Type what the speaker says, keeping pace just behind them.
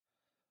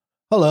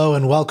Hello,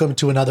 and welcome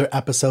to another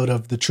episode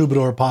of the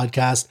Troubadour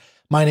Podcast.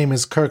 My name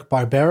is Kirk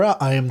Barbera.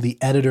 I am the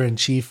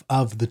editor-in-chief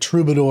of the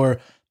Troubadour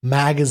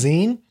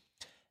magazine.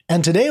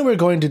 And today we're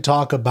going to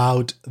talk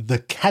about The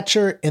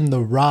Catcher in the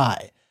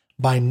Rye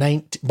by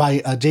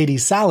J.D.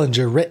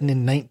 Salinger, written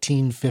in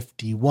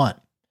 1951.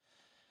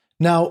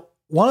 Now,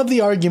 one of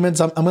the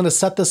arguments, I'm going to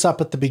set this up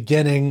at the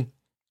beginning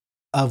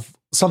of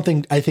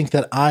something I think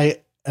that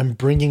I am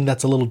bringing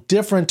that's a little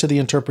different to the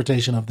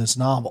interpretation of this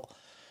novel.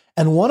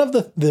 And one of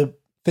the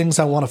things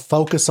I want to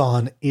focus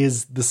on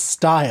is the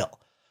style.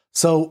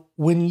 So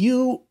when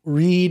you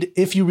read,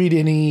 if you read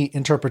any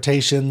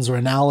interpretations or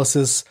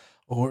analysis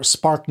or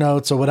spark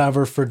notes or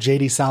whatever for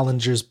J.D.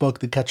 Salinger's book,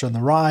 The Catcher in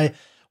the Rye,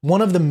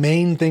 one of the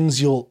main things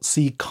you'll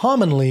see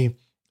commonly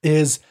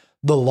is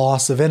the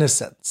loss of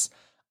innocence.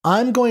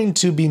 I'm going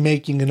to be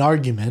making an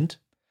argument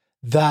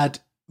that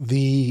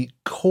the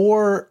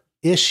core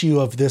issue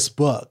of this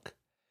book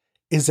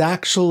is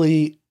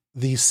actually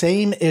the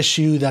same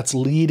issue that's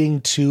leading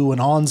to an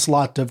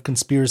onslaught of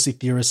conspiracy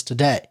theorists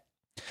today.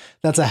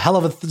 That's a hell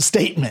of a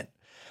statement.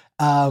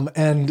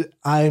 And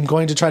I'm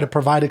going to try to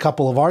provide a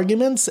couple of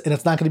arguments, and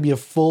it's not going to be a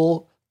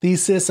full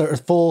thesis or a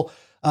full,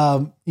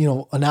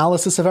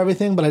 analysis of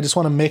everything, but I just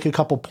want to make a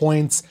couple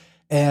points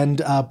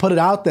and put it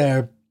out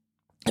there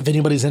if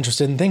anybody's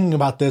interested in thinking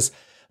about this,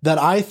 that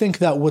I think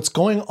that what's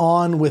going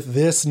on with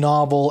this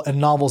novel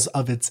and novels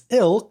of its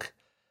ilk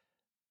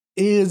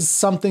is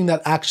something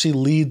that actually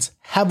leads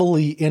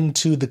heavily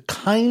into the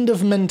kind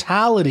of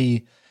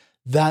mentality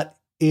that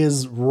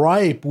is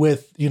ripe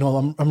with,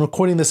 I'm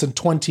recording this in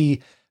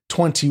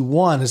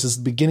 2021. This is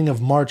the beginning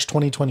of March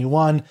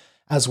 2021,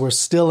 as we're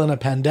still in a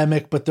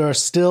pandemic, but there are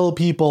still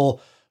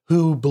people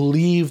who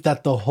believe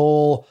that the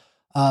whole,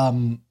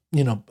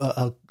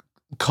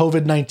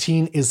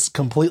 COVID-19 is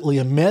completely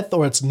a myth,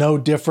 or it's no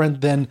different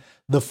than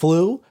the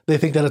flu. They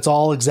think that it's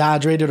all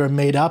exaggerated or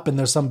made up and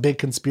there's some big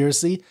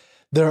conspiracy.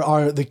 There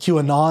are the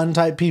QAnon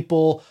type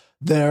people.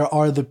 There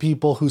are the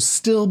people who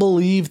still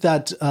believe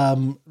that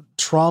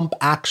Trump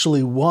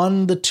actually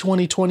won the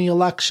 2020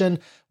 election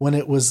when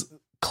it was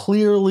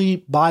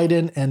clearly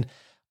Biden, and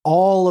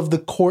all of the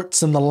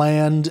courts in the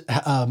land,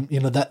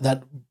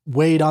 that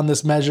weighed on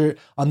this measure,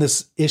 on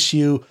this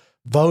issue,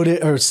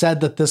 voted or said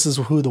that this is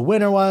who the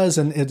winner was,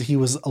 and he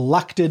was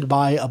elected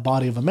by a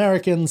body of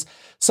Americans,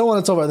 so on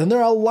and so forth. And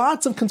there are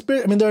lots of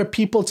conspiracy. There are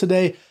people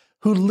today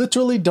who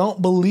literally don't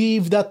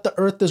believe that the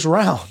earth is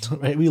round,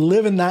 right? We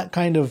live in that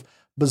kind of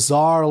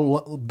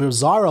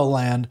bizarro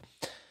land.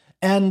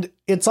 And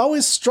it's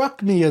always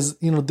struck me as,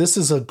 this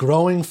is a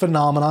growing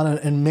phenomenon,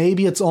 and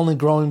maybe it's only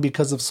growing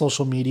because of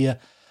social media,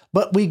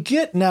 but we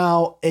get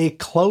now a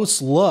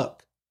close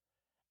look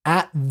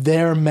at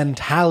their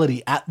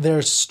mentality, at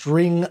their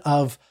string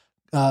of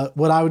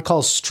what I would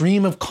call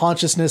stream of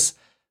consciousness,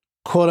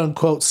 quote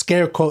unquote,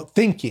 scare quote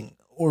thinking.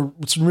 Or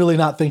it's really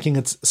not thinking,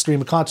 it's a stream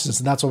of consciousness,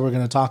 and that's what we're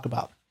going to talk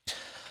about.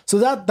 So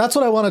that's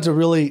what I wanted to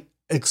really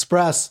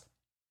express.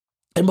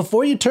 And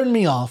before you turn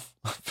me off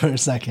for a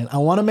second, I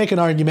want to make an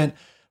argument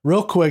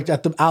real quick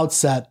at the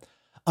outset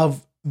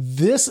of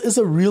this is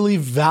a really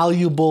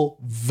valuable,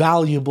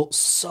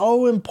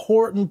 so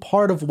important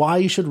part of why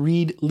you should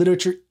read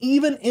literature,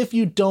 even if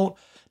you don't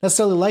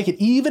necessarily like it,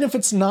 even if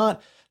it's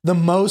not the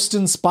most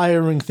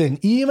inspiring thing,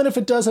 even if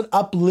it doesn't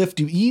uplift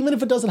you, even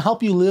if it doesn't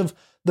help you live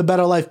the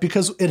better life,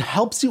 because it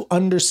helps you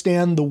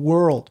understand the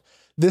world.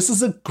 This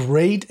is a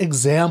great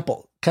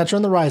example. Catcher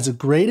in the Rye is a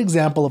great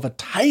example of a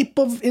type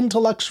of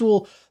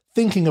intellectual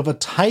thinking, of a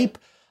type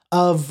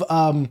of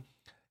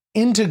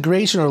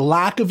integration or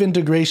lack of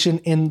integration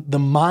in the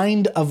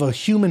mind of a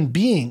human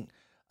being,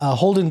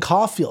 Holden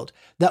Caulfield,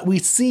 that we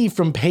see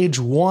from page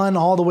 1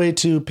 all the way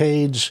to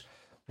page,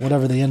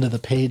 whatever the end of the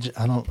page,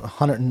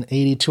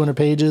 180, 200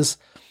 pages.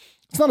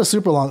 It's not a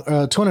super long,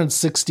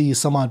 260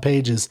 some odd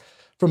pages.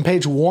 From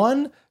page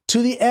 1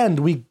 to the end,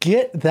 we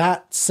get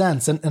that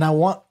sense. And I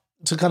want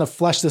to kind of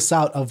flesh this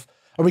out or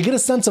we get a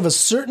sense of a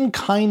certain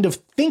kind of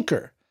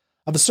thinker,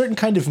 of a certain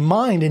kind of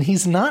mind. And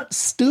he's not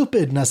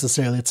stupid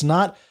necessarily. It's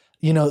not,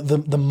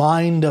 the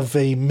mind of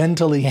a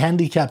mentally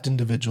handicapped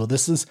individual.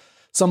 This is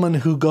someone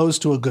who goes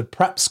to a good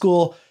prep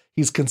school.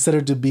 He's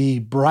considered to be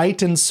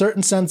bright in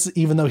certain sense,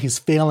 even though he's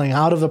failing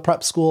out of the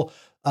prep school.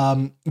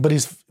 But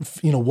he's,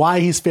 why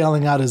he's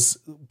failing out is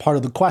part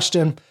of the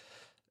question.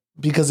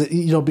 Because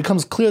it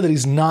becomes clear that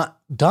he's not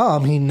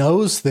dumb. He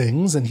knows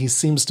things, and he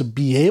seems to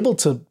be able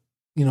to,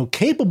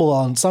 capable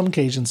on some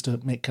occasions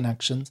to make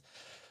connections.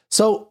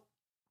 So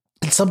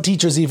some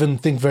teachers even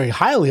think very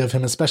highly of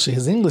him, especially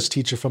his English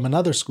teacher from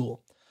another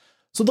school.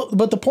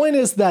 But the point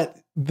is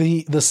that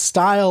the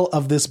style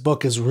of this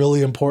book is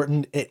really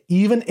important.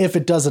 Even if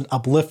it doesn't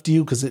uplift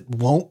you, because it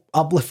won't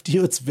uplift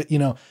you,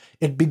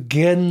 it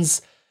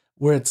begins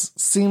where it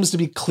seems to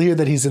be clear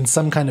that he's in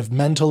some kind of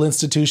mental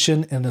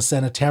institution, in a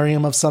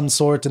sanitarium of some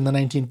sort in the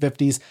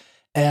 1950s,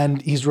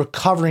 and he's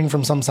recovering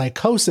from some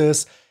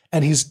psychosis,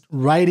 and he's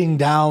writing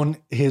down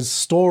his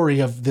story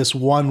of this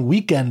one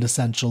weekend,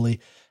 essentially,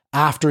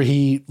 after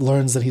he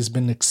learns that he's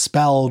been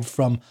expelled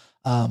from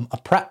a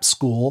prep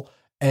school,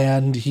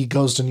 and he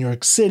goes to New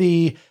York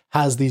City,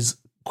 has these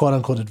quote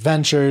unquote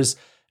adventures,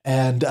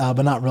 and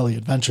but not really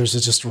adventures.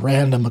 It's just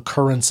random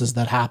occurrences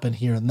that happen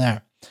here and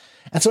there.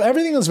 And so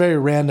everything is very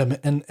random.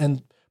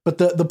 But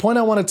the point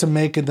I wanted to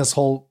make in this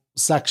whole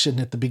section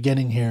at the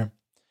beginning here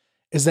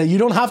is that you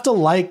don't have to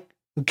like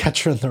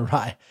Catcher in the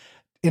Rye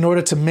in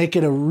order to make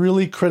it a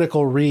really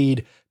critical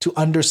read to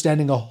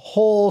understanding a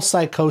whole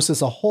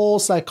psychosis, a whole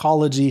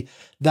psychology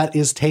that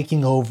is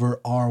taking over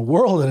our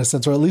world in a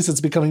sense, or at least it's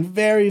becoming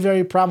very,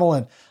 very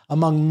prevalent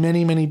among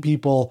many, many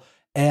people.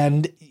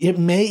 And it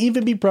may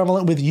even be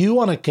prevalent with you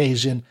on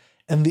occasion.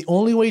 And the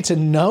only way to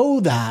know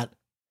that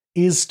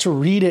is to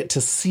read it,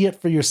 to see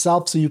it for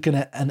yourself so you can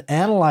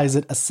analyze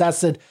it,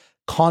 assess it,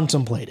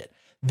 contemplate it.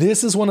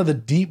 This is one of the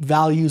deep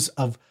values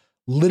of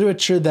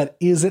literature that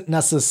isn't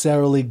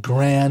necessarily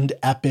grand,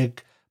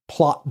 epic,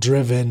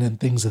 plot-driven, and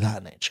things of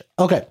that nature.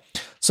 Okay,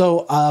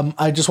 so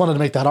I just wanted to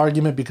make that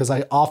argument because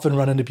I often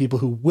run into people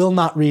who will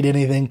not read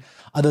anything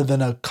other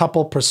than a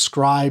couple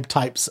prescribed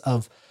types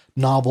of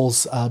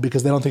novels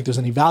because they don't think there's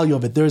any value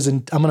of it.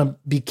 I'm going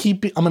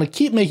to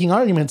keep making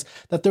arguments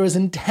that there is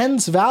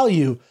intense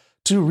value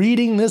to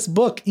reading this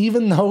book,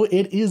 even though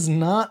it is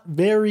not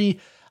very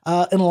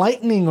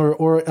enlightening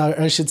or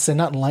I should say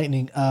not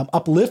enlightening,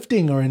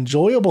 uplifting or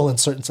enjoyable in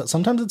certain sense.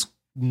 Sometimes it's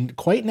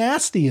quite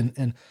nasty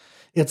and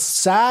it's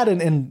sad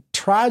and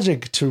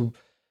tragic to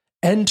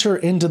enter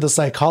into the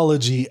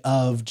psychology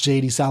of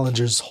J.D.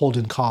 Salinger's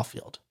Holden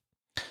Caulfield.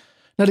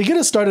 Now, to get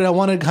us started, I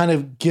want to kind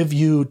of give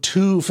you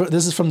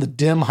this is from The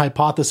Dim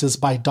Hypothesis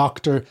by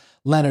Dr.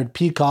 Leonard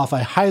Peikoff.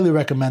 I highly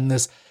recommend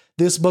this.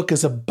 This book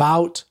is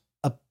about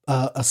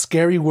a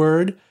scary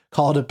word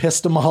called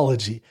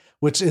epistemology,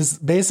 which is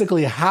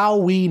basically how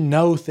we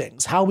know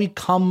things, how we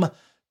come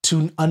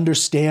to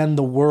understand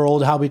the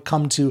world, how we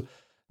come to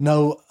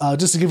know.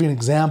 Just to give you an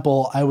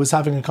example, I was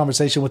having a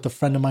conversation with a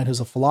friend of mine who's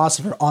a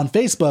philosopher on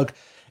Facebook,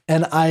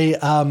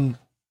 and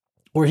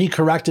where he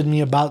corrected me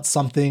about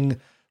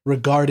something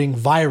regarding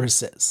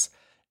viruses.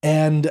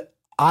 And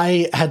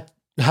I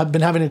had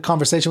been having a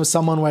conversation with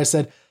someone where I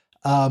said,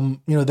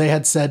 they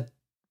had said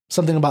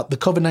something about the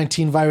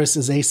COVID-19 virus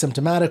is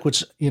asymptomatic,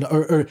 which,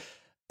 or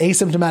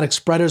asymptomatic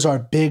spreaders are a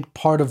big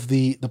part of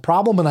the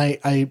problem. And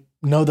I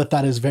know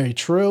that is very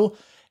true.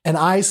 And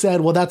I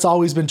said, well, that's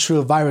always been true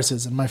of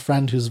viruses. And my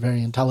friend, who's a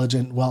very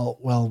intelligent,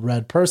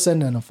 well-read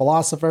person and a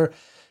philosopher,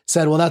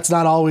 said, well, that's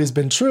not always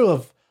been true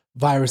of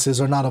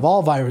viruses or not of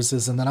all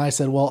viruses. And then I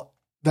said, well,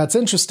 that's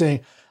interesting.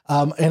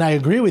 And I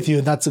agree with you.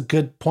 And that's a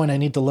good point I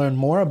need to learn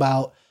more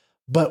about.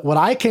 But what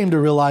I came to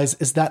realize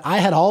is that I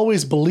had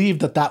always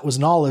believed that was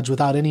knowledge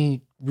without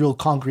any real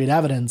concrete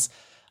evidence.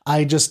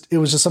 It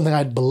was just something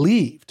I'd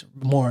believed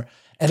more.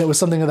 And it was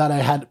something that I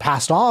had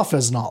passed off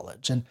as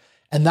knowledge. And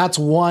that's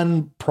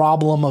one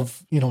problem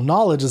of,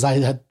 knowledge, is I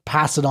had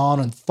passed it on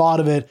and thought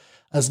of it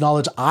as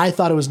knowledge. I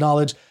thought it was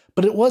knowledge,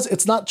 but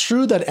it's not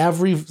true that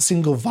every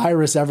single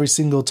virus, every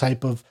single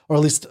type of, or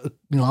at least,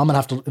 I'm going to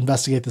have to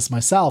investigate this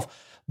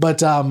myself.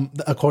 But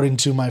according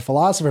to my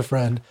philosopher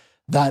friend,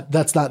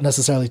 that's not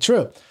necessarily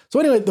true. So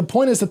anyway, the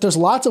point is that there's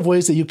lots of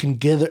ways that you can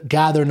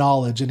gather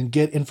knowledge and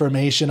get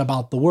information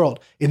about the world.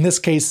 In this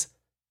case,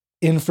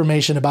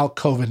 information about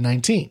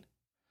COVID-19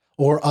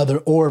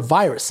 or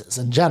viruses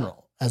in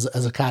general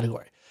as a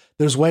category.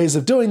 There's ways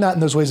of doing that,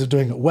 and there's ways of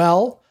doing it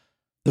well.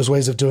 There's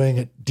ways of doing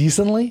it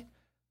decently.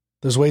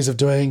 There's ways of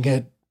doing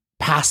it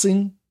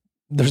passing.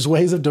 There's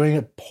ways of doing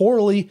it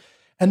poorly.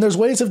 And there's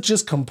ways of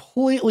just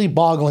completely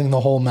boggling the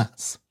whole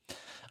mess,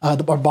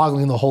 or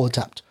boggling the whole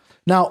attempt.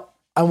 Now,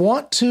 I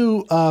want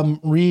to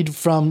read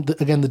from,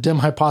 the Dim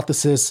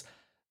Hypothesis,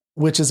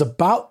 which is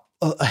about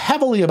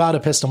heavily about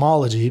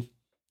epistemology,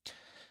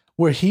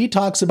 where he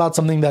talks about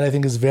something that I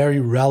think is very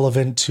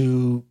relevant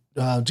to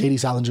J.D.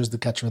 Salinger's The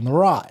Catcher in the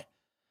Rye.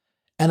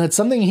 And it's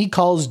something he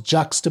calls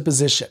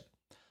juxtaposition.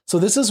 So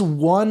this is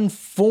one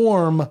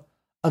form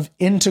of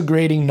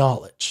integrating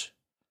knowledge,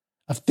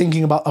 of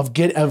thinking about,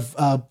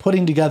 of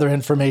putting together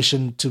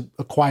information to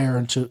acquire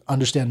and to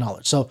understand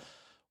knowledge. So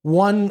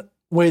one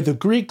way the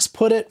Greeks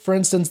put it, for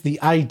instance,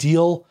 the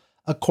ideal,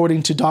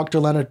 according to Dr.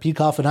 Leonard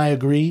Peikoff, and I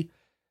agree,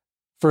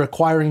 for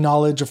acquiring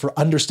knowledge or for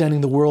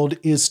understanding the world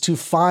is to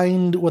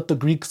find what the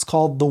Greeks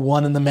called the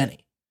one and the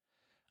many.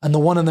 And the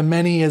one and the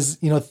many is,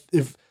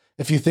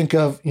 if you think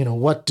of,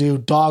 what do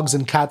dogs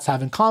and cats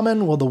have in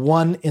common? Well, the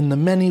one in the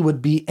many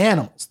would be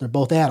animals. They're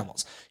both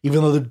animals,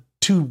 even though they're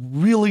two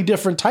really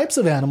different types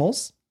of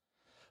animals,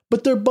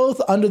 but they're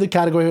both under the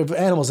category of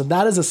animals. And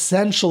that is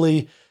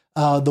essentially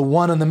the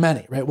one and the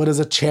many, right? What does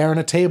a chair and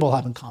a table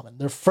have in common?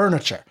 They're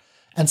furniture.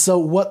 And so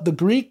what the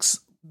Greeks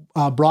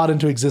brought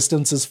into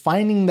existence is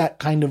finding that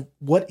kind of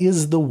what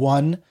is the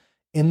one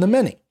in the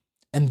many.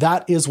 And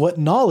that is what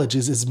knowledge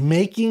is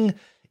making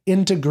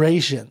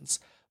integrations.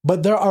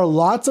 But there are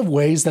lots of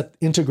ways that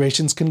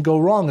integrations can go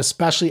wrong,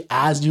 especially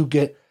as you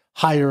get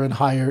higher and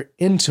higher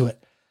into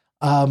it.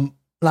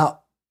 Now,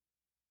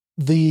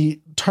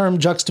 the term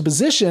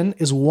juxtaposition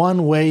is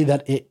one way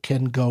that it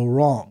can go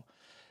wrong.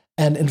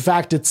 And in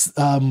fact, it's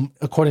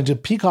according to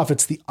Peikoff,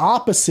 it's the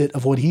opposite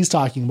of what he's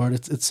talking about.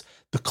 It's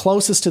the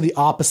closest to the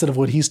opposite of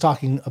what he's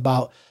talking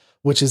about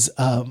which is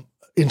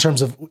in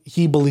terms of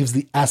he believes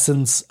the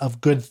essence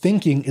of good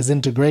thinking is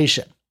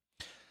integration.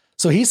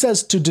 So he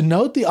says to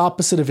denote the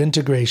opposite of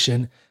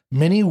integration,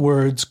 many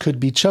words could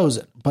be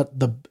chosen, but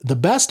the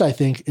best, I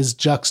think, is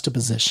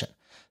juxtaposition.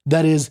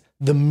 That is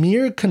the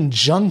mere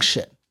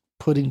conjunction,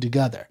 putting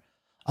together,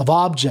 of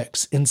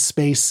objects in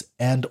space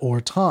and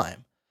or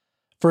time.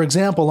 For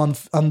example,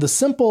 on the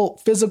simple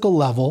physical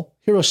level,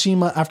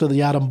 Hiroshima after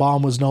the atom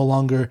bomb was no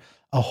longer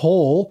a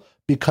whole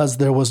because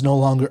there was no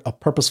longer a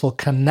purposeful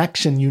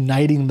connection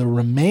uniting the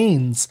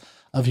remains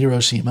of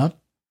Hiroshima.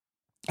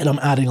 And I'm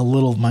adding a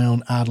little of my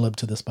own ad-lib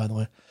to this, by the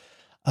way.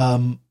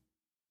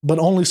 But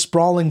only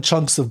sprawling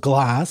chunks of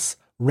glass,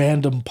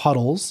 random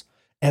puddles,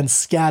 and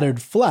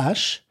scattered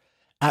flesh.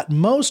 At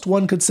most,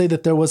 one could say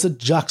that there was a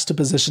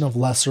juxtaposition of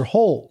lesser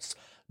wholes,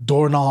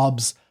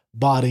 doorknobs,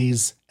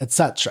 bodies,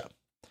 etc.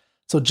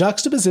 So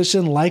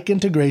juxtaposition, like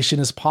integration,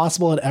 is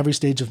possible at every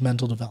stage of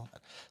mental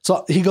development.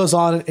 So he goes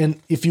on,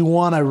 and if you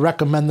want, I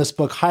recommend this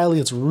book highly.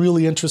 It's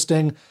really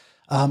interesting.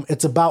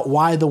 It's about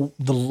why the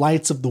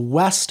lights of the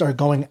West are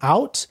going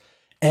out.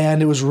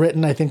 And it was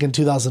written, I think, in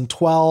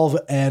 2012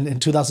 and in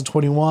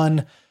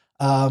 2021.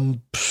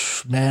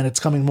 Man, it's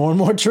coming more and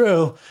more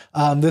true.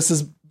 This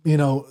is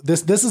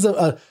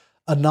a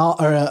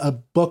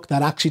book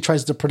that actually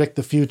tries to predict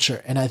the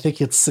future, and I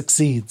think it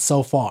succeeds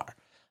so far.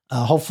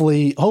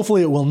 Hopefully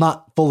it will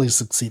not fully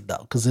succeed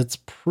though, because it's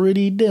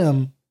pretty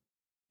dim.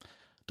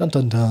 Dun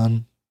dun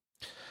dun.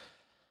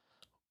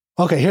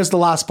 Okay, here's the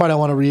last part I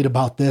want to read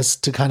about this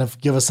to kind of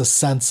give us a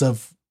sense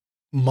of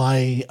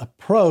my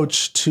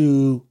approach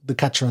to The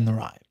Catcher in the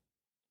Rye.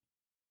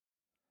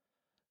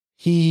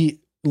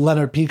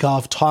 Leonard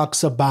Peikoff,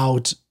 talks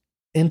about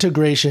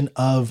integration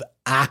of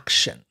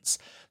actions.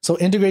 So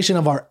integration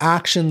of our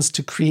actions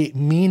to create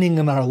meaning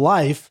in our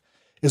life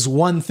is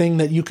one thing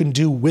that you can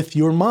do with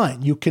your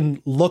mind. You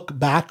can look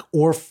back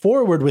or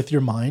forward with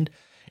your mind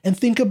and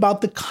think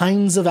about the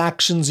kinds of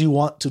actions you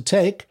want to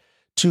take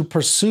to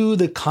pursue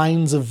the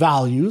kinds of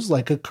values,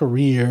 like a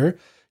career,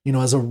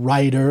 as a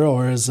writer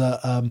or as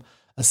a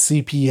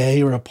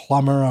CPA or a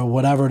plumber or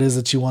whatever it is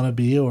that you want to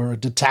be, or a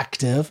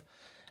detective,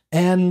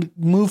 and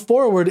move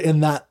forward in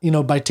that,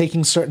 by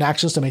taking certain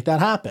actions to make that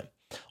happen.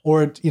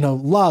 Or,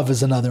 love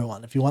is another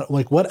one. If you want,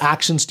 what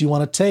actions do you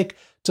want to take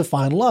to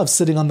find love?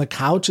 Sitting on the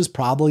couch is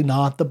probably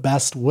not the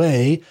best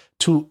way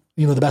to,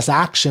 the best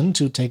action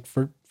to take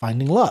for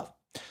finding love.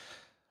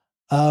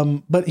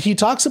 But he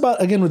talks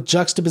about, again, with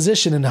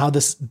juxtaposition and how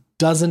this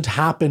doesn't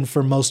happen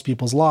for most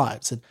people's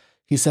lives. And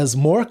he says,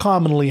 more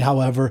commonly,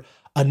 however,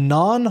 a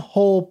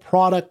non-whole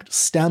product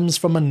stems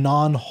from a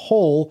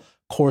non-whole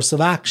course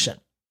of action.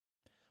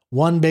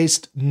 One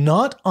based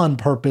not on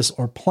purpose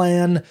or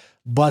plan,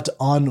 but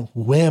on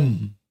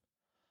whim.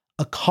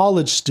 A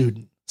college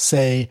student,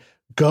 say,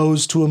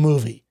 goes to a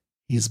movie,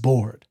 he's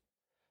bored,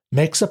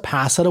 makes a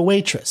pass at a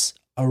waitress,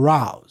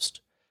 aroused,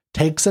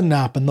 takes a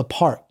nap in the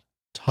park,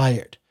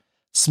 tired,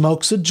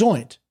 smokes a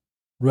joint,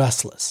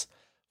 restless,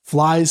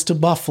 flies to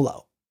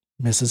Buffalo,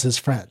 misses his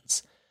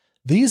friends.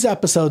 These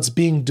episodes,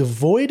 being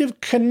devoid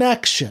of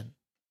connection,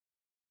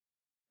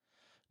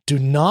 do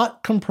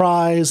not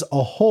comprise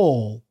a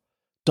whole,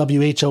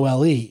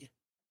 W-H-O-L-E,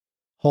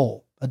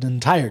 whole, an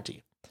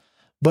entirety,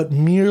 but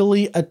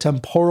merely a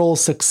temporal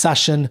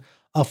succession,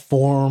 a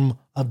form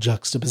of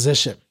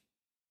juxtaposition.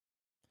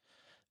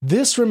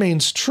 This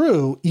remains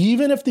true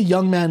even if the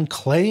young man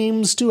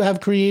claims to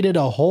have created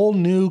a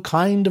new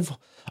kind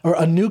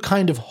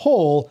of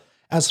whole,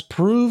 as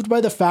proved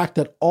by the fact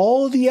that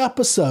all the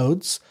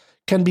episodes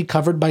can be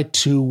covered by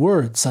two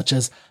words, such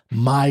as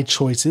my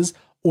choices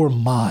or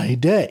my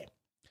day.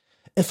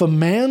 If a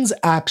man's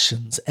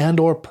actions and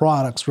or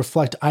products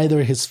reflect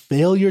either his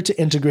failure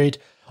to integrate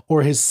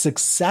or his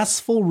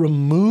successful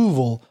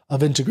removal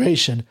of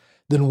integration,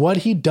 then what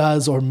he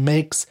does or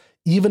makes,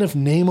 even if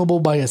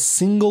nameable by a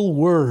single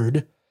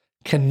word,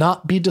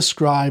 cannot be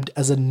described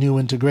as a new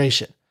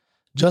integration,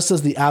 just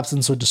as the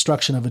absence or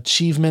destruction of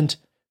achievement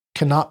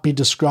cannot be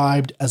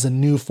described as a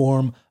new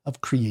form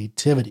of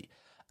creativity.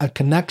 A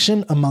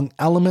connection among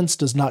elements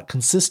does not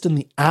consist in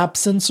the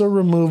absence or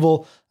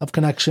removal of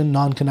connection.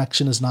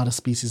 Non-connection is not a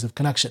species of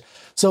connection.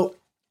 So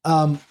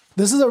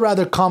this is a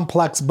rather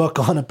complex book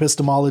on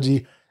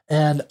epistemology,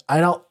 and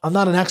I'm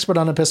not an expert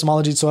on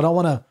epistemology, so I don't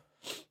want to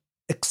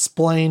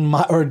explain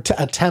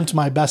attempt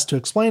my best to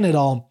explain it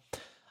all.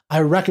 I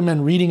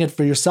recommend reading it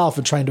for yourself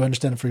and trying to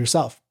understand it for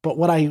yourself. But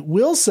what I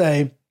will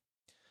say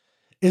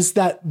is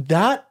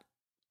that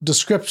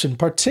description,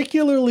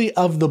 particularly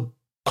of the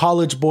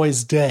college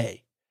boy's day,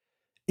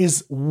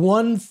 is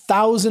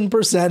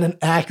 1000% an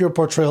accurate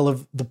portrayal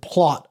of the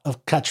plot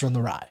of Catcher in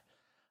the Rye.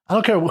 I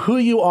don't care who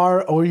you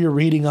are or your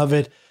reading of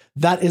it.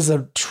 That is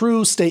a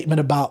true statement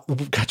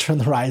about Catcher in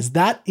the Rye.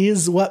 That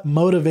is what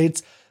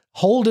motivates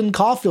Holden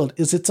Caulfield.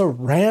 It's a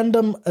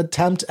random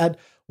attempt at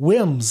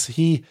whims.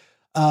 He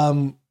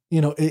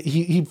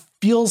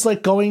feels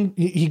like going.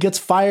 He gets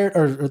fired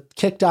or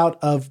kicked out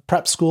of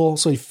prep school,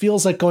 so he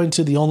feels like going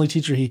to the only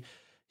teacher he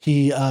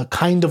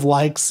kind of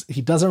likes.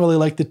 He doesn't really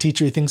like the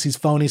teacher. He thinks he's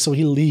phony, so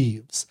he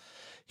leaves.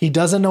 He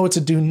doesn't know what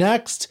to do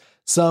next.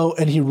 So,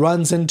 and he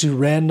runs into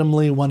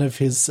randomly one of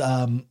his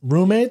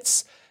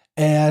roommates,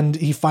 and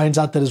he finds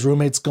out that his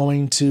roommate's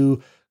going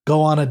to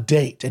go on a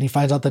date. And he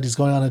finds out that he's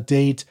going on a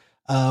date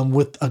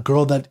with a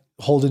girl that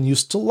Holden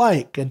used to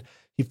like, and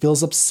he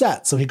feels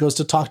upset. So he goes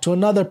to talk to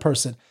another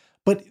person.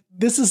 But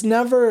this is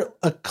never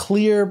a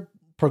clear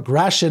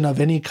progression of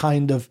any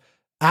kind of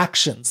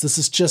actions. This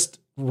is just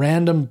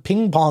random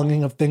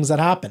ping-ponging of things that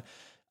happen.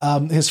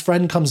 His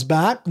friend comes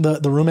back, the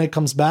roommate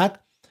comes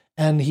back,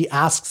 and he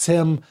asks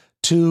him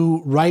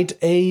to write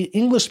a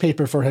English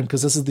paper for him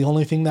because this is the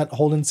only thing that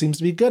Holden seems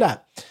to be good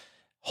at.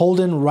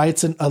 Holden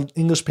writes an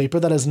English paper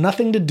that has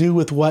nothing to do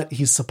with what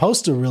he's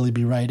supposed to really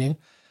be writing.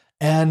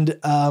 And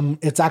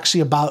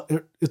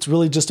it's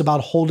really just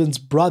about Holden's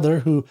brother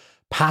who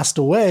passed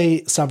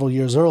away several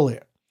years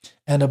earlier,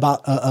 and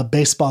about a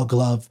baseball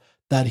glove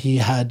that he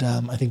had,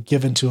 I think,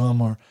 given to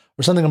him or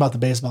something about the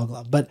baseball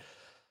glove. But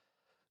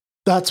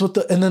that's what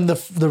and then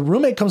the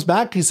roommate comes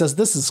back. He says,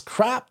 this is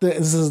crap.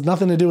 This has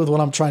nothing to do with what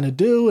I'm trying to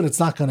do, and it's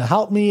not going to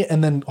help me.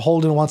 And then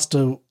Holden wants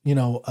to,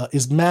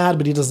 is mad,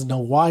 but he doesn't know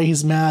why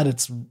he's mad.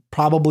 It's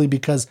probably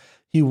because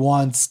he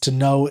wants to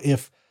know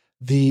if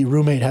the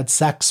roommate had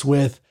sex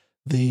with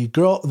the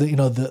girl,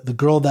 the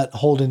girl that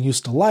Holden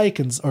used to like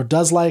or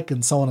does like,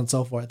 and so on and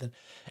so forth.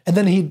 And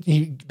then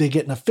they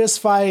get in a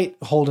fist fight.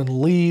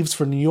 Holden leaves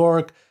for New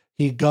York.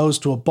 He goes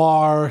to a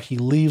bar. He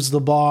leaves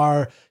the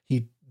bar.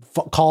 He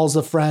calls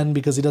a friend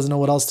because he doesn't know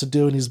what else to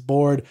do and he's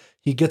bored.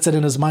 He gets it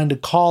in his mind to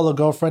call a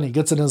girlfriend. He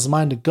gets it in his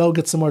mind to go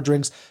get some more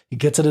drinks. He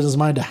gets it in his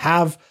mind to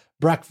have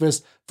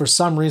breakfast. For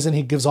some reason,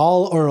 he gives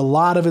all or a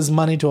lot of his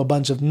money to a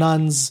bunch of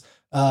nuns.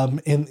 And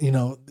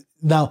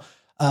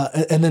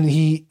then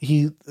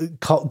he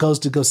goes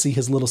to go see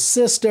his little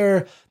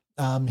sister.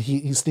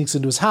 He sneaks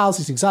into his house.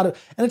 He sneaks out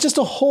of, and it's just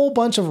a whole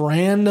bunch of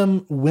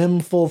random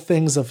whimful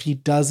things of he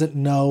doesn't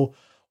know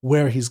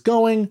where he's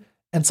going.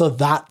 And so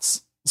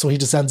he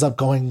just ends up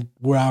going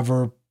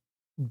wherever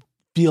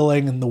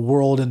feeling in the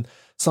world, and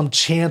some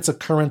chance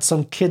occurrence.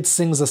 Some kid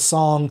sings a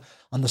song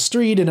on the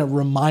street and it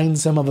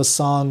reminds him of a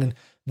song, and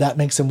that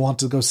makes him want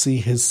to go see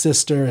his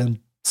sister, and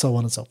so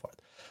on and so forth.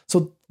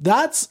 So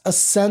that's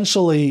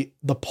essentially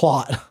the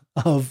plot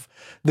of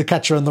The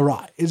Catcher in the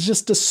Rye. It's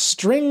just a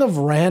string of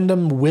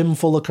random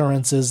whimful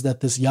occurrences that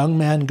this young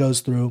man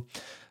goes through.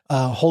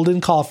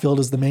 Holden Caulfield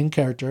is the main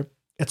character.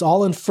 It's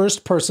all in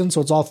first person, so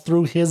it's all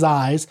through his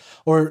eyes,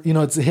 or,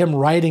 it's him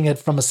writing it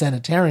from a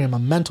sanitarium, a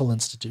mental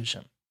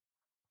institution.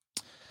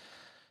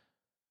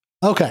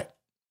 Okay,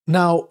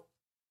 now,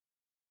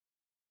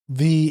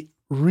 the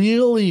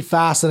really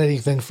fascinating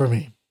thing for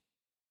me,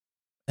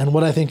 and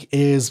what I think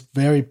is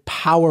very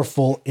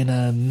powerful in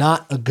a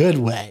not a good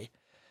way,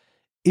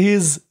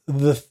 is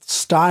the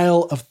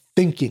style of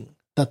thinking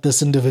that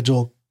this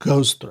individual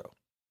goes through.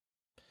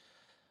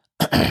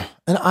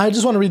 And I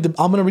just want to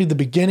I'm going to read the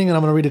beginning, and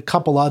I'm going to read a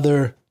couple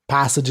other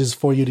passages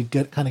for you to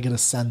get a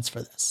sense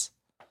for this.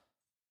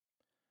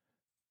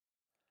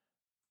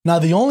 Now,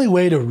 the only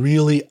way to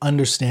really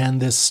understand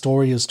this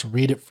story is to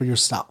read it for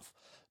yourself.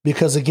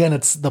 Because again,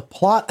 it's the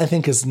plot, I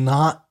think, is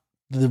not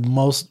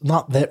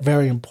that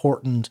very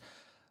important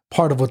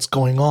part of what's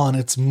going on.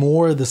 It's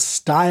more the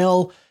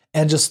style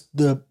and just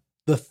the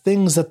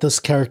things that this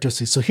character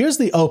sees. So here's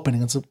the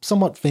opening. It's a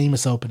somewhat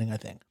famous opening, I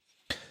think.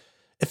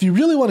 If you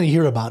really want to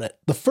hear about it,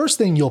 the first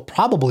thing you'll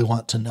probably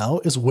want to know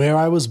is where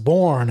I was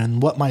born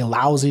and what my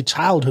lousy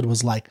childhood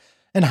was like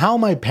and how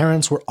my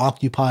parents were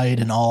occupied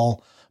and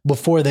all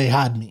before they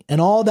had me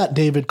and all that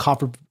David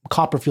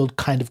Copperfield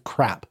kind of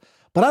crap.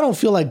 But I don't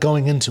feel like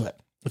going into it.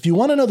 If you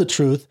want to know the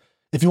truth,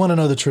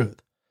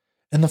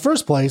 in the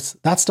first place,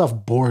 that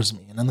stuff bores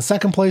me. And in the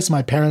second place,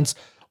 my parents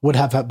would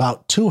have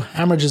about 2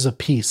 hemorrhages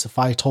apiece if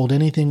I told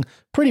anything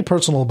pretty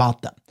personal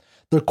about them.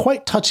 They're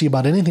quite touchy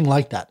about anything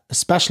like that,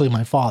 especially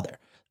my father.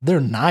 They're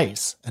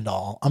nice and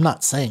all, I'm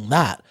not saying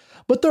that,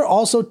 but they're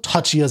also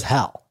touchy as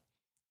hell.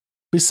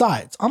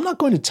 Besides, I'm not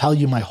going to tell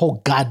you my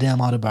whole goddamn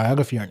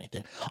autobiography or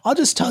anything. I'll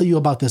just tell you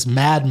about this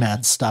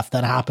madman stuff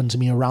that happened to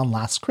me around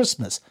last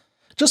Christmas,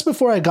 just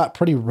before I got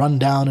pretty run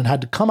down and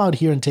had to come out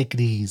here and take it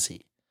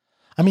easy.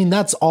 I mean,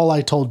 that's all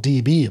I told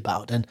DB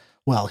about, and,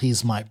 well,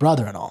 he's my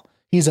brother and all.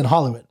 He's in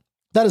Hollywood.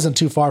 That isn't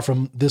too far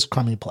from this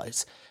crummy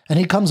place. And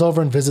he comes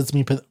over and visits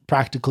me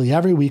practically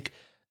every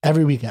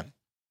weekend.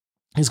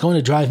 He's going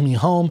to drive me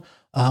home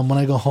when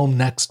I go home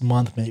next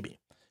month, maybe.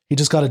 He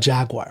just got a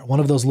Jaguar, one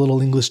of those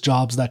little English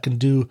jobs that can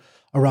do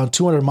around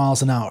 200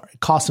 miles an hour. It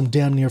cost him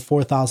damn near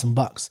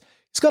 $4,000.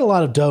 He's got a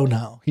lot of dough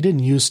now. He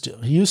didn't used to.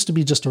 He used to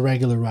be just a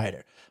regular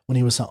writer when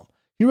he was home.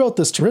 He wrote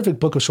this terrific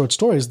book of short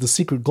stories, The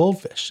Secret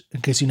Goldfish,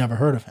 in case you never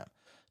heard of him.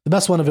 The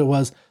best one of it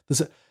was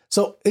this.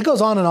 So it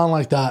goes on and on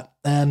like that.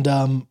 And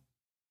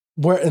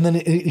then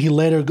he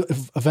later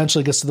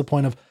eventually gets to the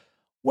point of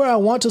where I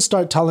want to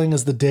start telling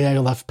is the day I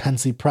left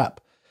Pensy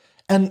Prep.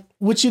 And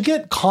what you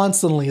get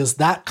constantly is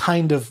that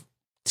kind of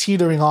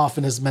teetering off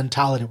in his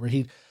mentality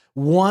where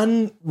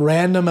one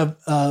random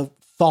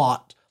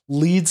thought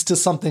leads to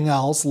something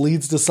else,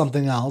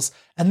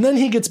 and then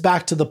he gets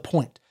back to the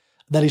point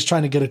that he's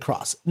trying to get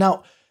across.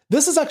 Now,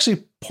 This is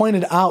actually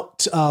pointed out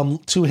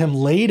to him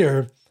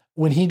later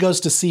when he goes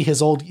to see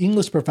his old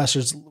English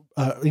professor's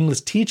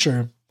English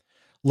teacher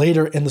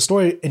later in the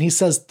story. And he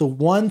says the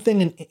one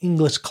thing in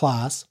English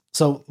class.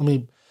 So let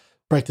me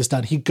break this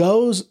down. He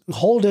goes,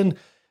 Holden,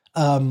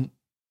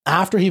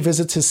 after he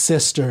visits his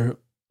sister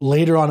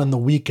later on in the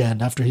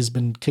weekend, after he's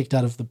been kicked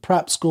out of the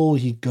prep school,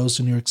 he goes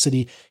to New York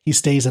City. He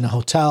stays in a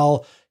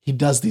hotel. He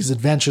does these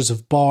adventures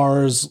of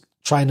bars,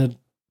 trying to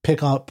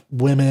pick up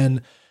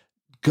women.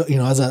 You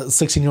know, as a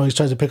 16-year-old, he's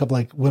trying to pick up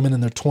like women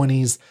in their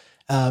 20s.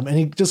 And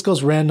he just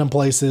goes random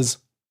places.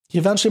 He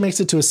eventually makes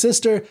it to his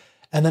sister.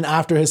 And then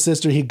after his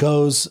sister, he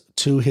goes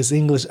to his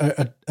English,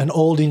 an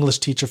old English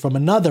teacher from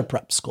another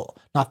prep school,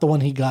 not the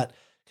one he got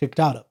kicked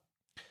out of.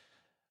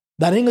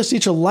 That English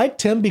teacher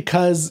liked him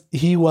because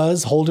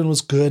Holden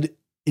was good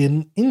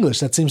in English.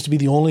 That seems to be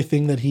the only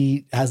thing that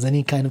he has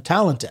any kind of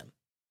talent in.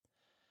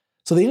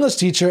 So the English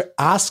teacher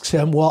asks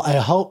him, well,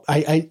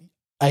 I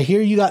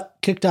hear you got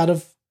kicked out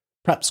of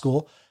prep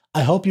school.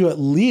 I hope you at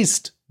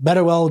least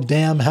better well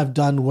damn have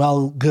done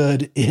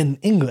good in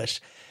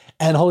English.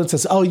 And Holden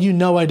says, oh, you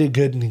know I did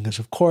good in English,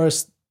 of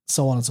course,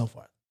 so on and so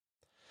forth.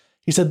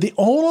 He said, the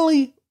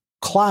only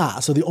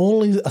class or the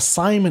only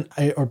assignment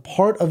or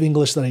part of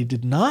English that I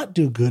did not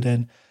do good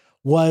in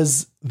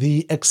was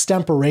the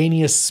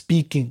extemporaneous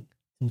speaking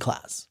in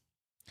class.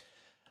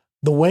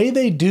 The way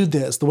they do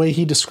this, the way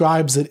he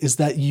describes it, is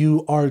that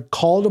you are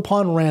called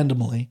upon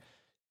randomly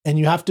and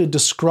you have to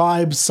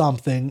describe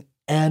something,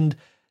 and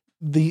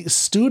the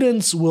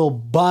students will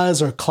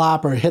buzz or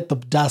clap or hit the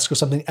desk or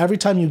something every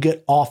time you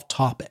get off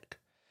topic.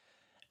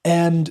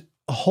 And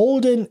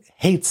Holden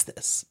hates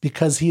this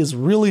because he is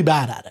really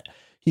bad at it.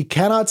 He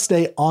cannot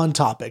stay on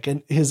topic.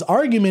 And his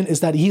argument is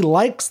that he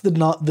likes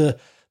the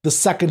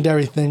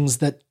secondary things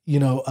that,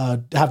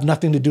 have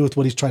nothing to do with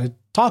what he's trying to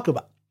talk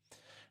about.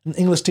 And the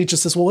English teacher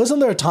says, well, isn't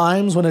there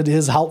times when it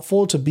is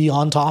helpful to be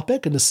on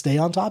topic and to stay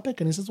on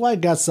topic? And he says, well, I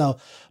guess so,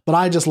 but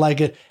I just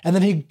like it. And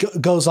then he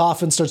goes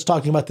off and starts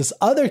talking about this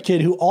other kid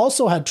who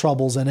also had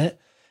troubles in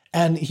it.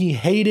 And he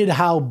hated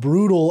how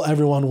brutal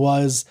everyone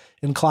was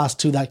in class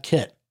to that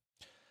kid.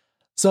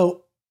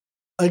 So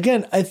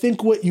again, I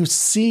think what you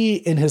see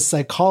in his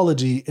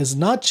psychology is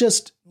not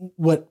just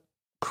what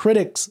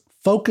critics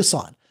focus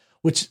on,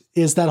 which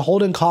is that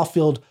Holden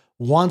Caulfield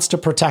wants to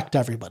protect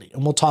everybody.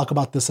 And we'll talk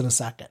about this in a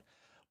second.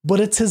 But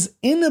it's his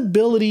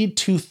inability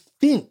to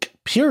think,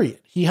 period.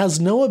 He has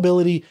no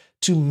ability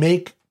to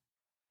make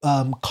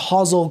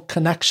causal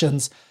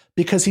connections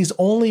because he's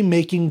only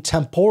making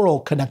temporal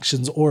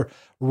connections or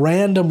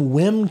random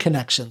whim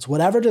connections.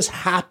 Whatever just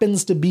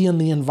happens to be in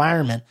the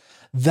environment,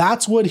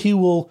 that's what he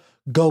will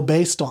go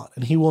based on.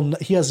 And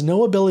he has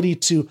no ability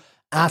to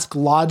ask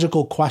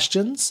logical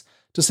questions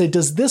to say,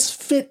 does this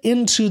fit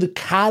into the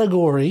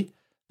category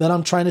that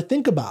I'm trying to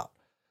think about?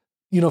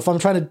 If I'm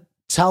trying to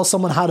tell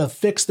someone how to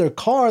fix their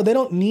car, they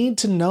don't need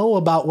to know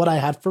about what I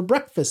had for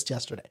breakfast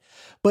yesterday.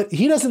 But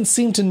he doesn't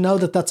seem to know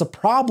that that's a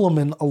problem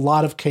in a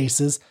lot of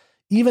cases,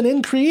 even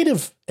in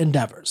creative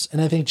endeavors. And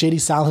I think J.D.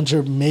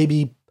 Salinger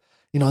maybe,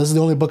 this is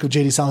the only book of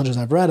J.D. Salinger's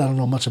I've read. I don't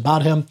know much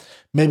about him.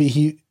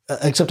 Maybe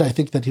except I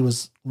think that he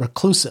was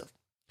reclusive.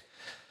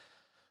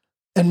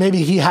 And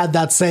maybe he had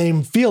that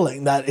same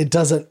feeling that it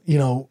doesn't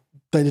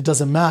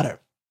matter.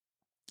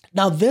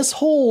 Now, this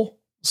whole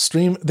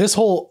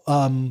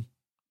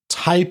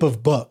type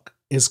of book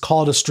is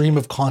called a stream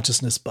of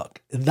consciousness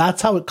book.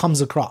 That's how it comes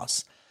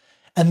across.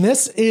 And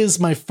this is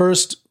my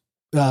first,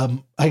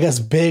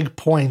 big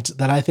point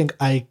that I think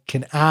I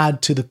can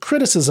add to the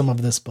criticism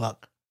of this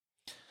book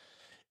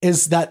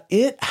is that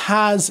it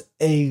has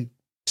a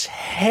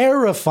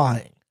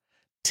terrifying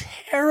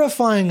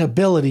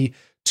ability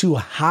to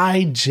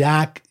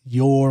hijack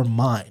your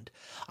mind.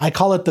 I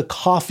call it the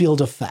Caulfield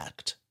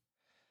effect.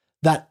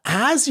 That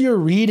as you're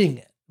reading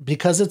it,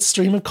 because it's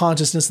stream of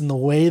consciousness and the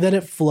way that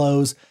it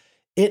flows,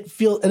 and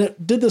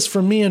it did this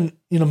for me, and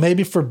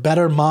maybe for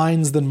better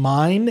minds than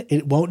mine,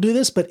 it won't do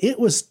this, but it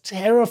was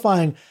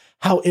terrifying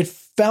how it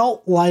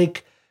felt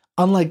like,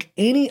 unlike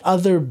any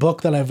other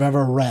book that I've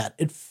ever read,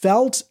 it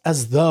felt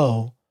as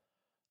though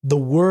the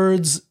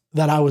words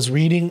that I was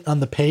reading on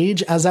the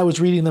page, as I was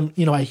reading them,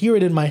 I hear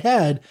it in my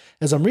head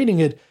as I'm reading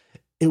it.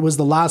 It was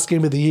the last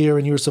game of the year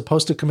and you were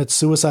supposed to commit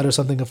suicide or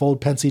something if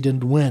Old Pensy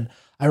didn't win.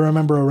 I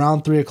remember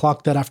around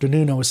 3:00 that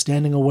afternoon, I was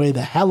standing away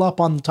the hell up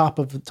on the top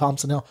of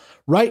Thompson Hill,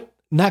 right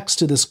next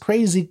to this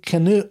crazy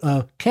cannon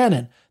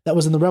that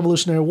was in the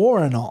Revolutionary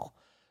War and all,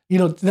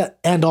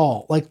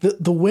 like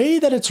the way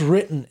that it's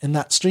written in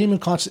that stream of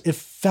consciousness, it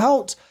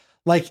felt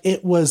like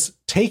it was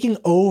taking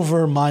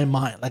over my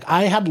mind. Like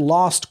I had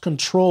lost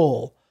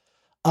control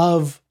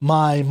of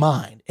my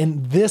mind.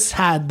 And this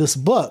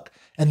book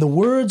and the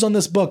words on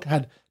this book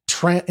had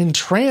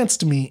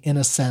entranced me in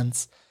a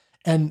sense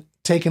and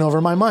taken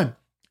over my mind.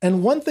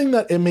 And one thing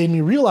that it made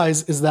me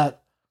realize is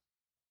that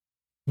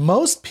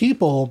most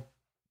people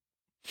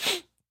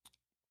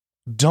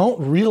don't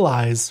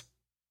realize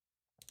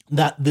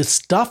that the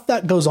stuff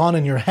that goes on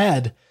in your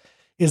head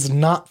is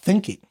not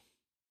thinking.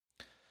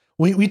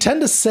 We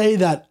tend to say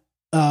that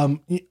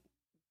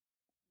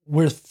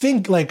we're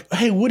like,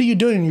 hey, what are you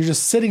doing? You're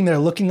just sitting there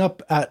looking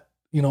up at,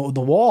 the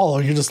wall,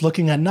 or you're just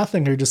looking at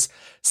nothing. You're just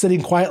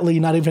sitting quietly,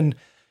 not even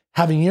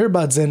having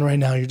earbuds in right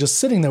now. You're just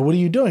sitting there. What are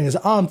you doing?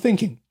 I'm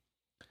thinking.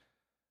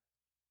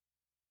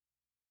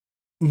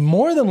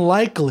 More than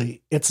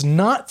likely, it's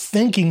not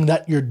thinking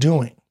that you're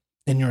doing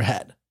in your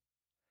head.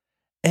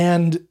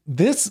 And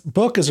this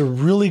book is a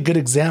really good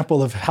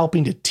example of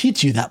helping to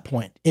teach you that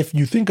point, if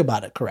you think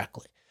about it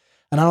correctly.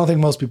 And I don't think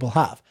most people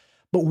have.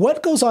 But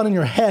what goes on in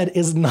your head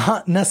is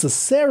not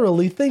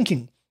necessarily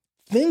thinking.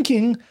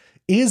 Thinking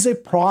is a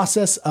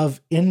process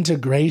of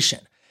integration.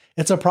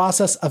 It's a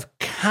process of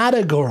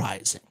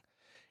categorizing.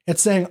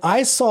 It's saying,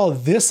 I saw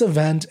this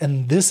event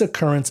and this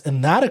occurrence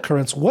and that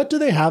occurrence. What do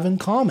they have in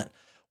common?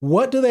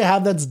 What do they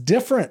have that's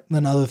different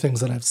than other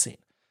things that I've seen?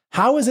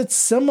 How is it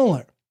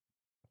similar?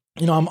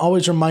 I'm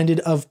always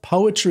reminded of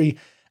poetry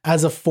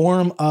as a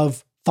form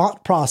of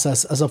thought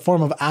process, as a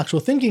form of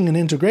actual thinking and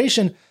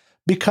integration,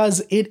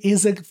 because it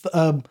is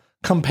a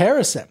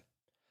comparison.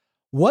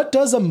 What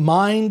does a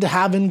mind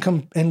have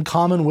in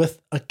common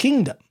with a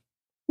kingdom?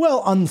 Well,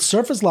 on the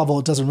surface level,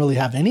 it doesn't really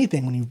have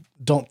anything when you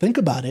don't think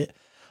about it.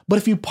 But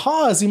if you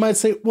pause, you might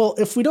say, well,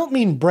 if we don't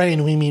mean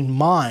brain, we mean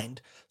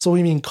mind. So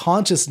we mean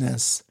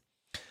consciousness.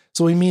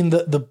 So we mean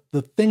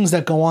the things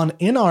that go on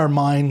in our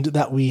mind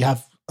that we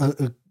have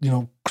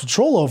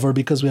control over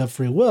because we have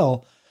free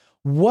will.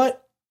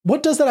 What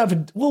does that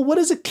have? Well, what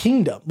is a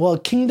kingdom? Well, a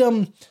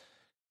kingdom,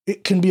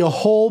 it can be a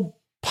whole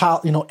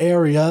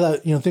area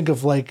that, think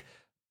of like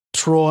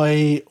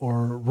Troy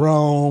or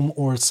Rome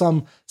or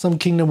some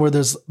kingdom where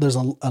there's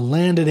a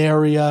landed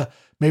area.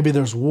 Maybe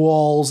there's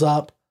walls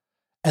up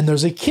and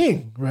there's a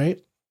king,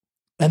 right?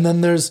 And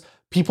then there's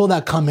people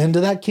that come into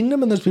that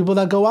kingdom and there's people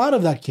that go out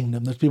of that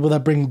kingdom. There's people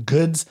that bring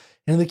goods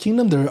into the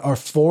kingdom. There are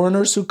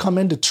foreigners who come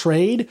in to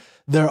trade.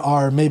 There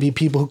are maybe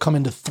people who come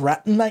in to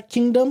threaten that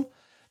kingdom.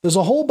 There's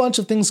a whole bunch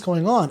of things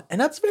going on.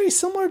 And that's very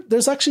similar.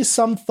 There's actually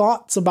some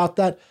thoughts about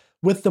that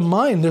with the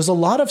mind. There's a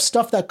lot of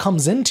stuff that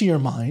comes into your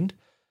mind.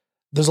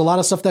 There's a lot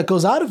of stuff that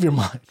goes out of your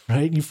mind,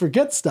 right? You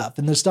forget stuff.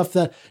 And there's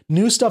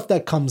new stuff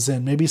that comes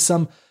in. Maybe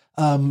some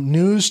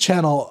news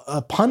channel,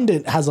 a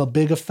pundit has a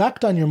big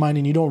effect on your mind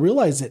and you don't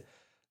realize it.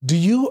 Do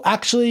you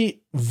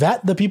actually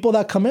vet the people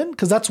that come in?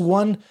 Because that's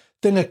one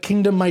thing a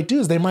kingdom might do,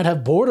 is they might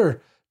have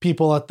border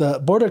people at the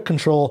border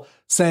control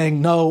saying,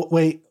 no,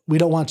 wait, we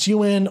don't want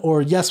you in,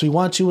 or yes, we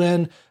want you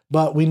in,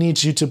 but we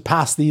need you to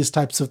pass these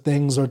types of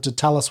things or to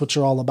tell us what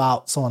you're all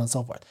about, so on and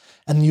so forth.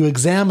 And you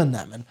examine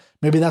them. And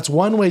maybe that's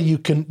one way you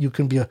can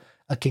be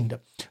a kingdom.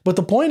 But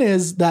the point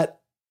is that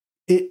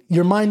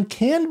your mind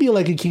can be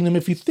like a kingdom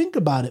if you think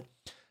about it.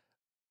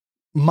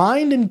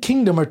 Mind and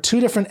kingdom are two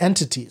different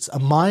entities, a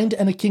mind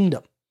and a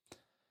kingdom.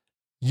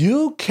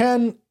 You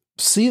can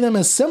see them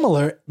as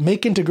similar,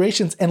 make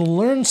integrations, and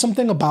learn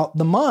something about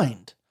the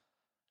mind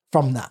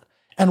from that.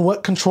 And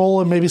what control,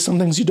 and maybe some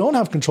things you don't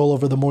have control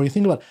over the more you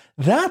think about it.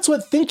 That's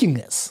what thinking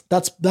is.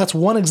 That's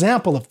one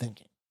example of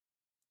thinking.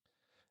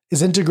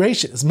 Is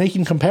integration, is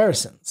making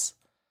comparisons.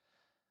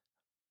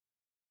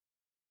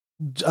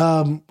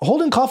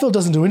 Holden Caulfield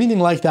doesn't do anything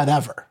like that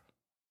ever.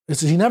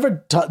 He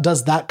never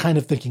does that kind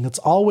of thinking. It's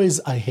always,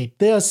 I hate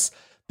this.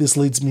 This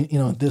leads me,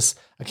 this,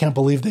 I can't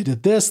believe they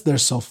did this. They're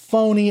so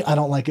phony. I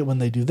don't like it when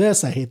they do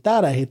this. I hate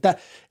that. I hate that.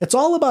 It's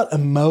all about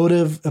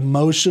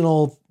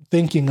emotional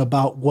thinking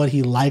about what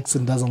he likes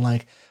and doesn't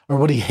like, or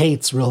what he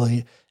hates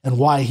really, and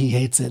why he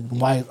hates it,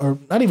 and why, or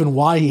not even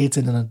why he hates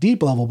it in a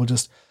deep level, but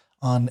just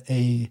on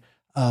a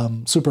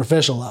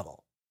superficial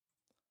level.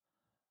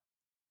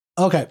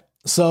 Okay,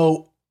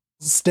 so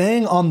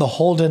staying on the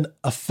Holden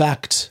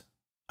effect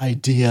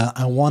idea,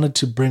 I wanted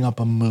to bring up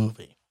a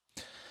movie.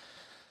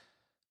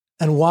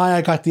 And why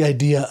I got the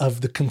idea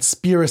of the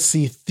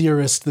conspiracy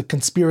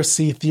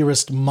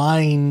theorist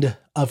mind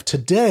of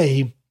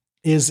today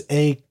is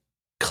a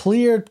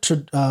clear,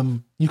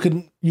 you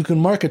can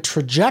mark a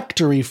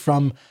trajectory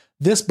from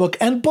this book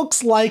and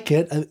books like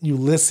it,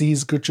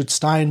 Ulysses, Gertrude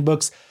Stein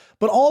books,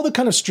 but all the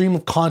kind of stream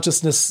of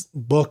consciousness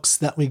books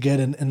that we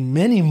get in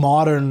many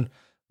modern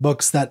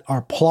books that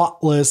are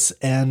plotless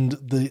and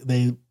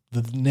the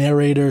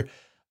narrator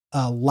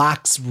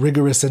lacks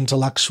rigorous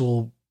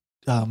intellectual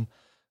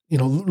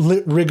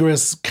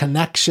rigorous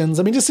connections.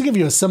 I mean, just to give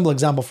you a simple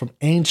example from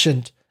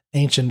ancient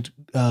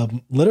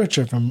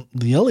literature from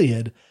the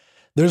Iliad,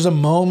 there's a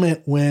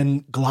moment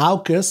when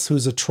Glaucus,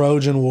 who's a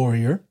Trojan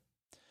warrior,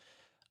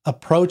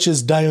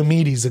 approaches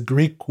Diomedes, a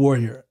Greek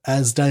warrior,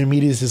 as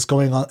Diomedes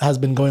has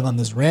been going on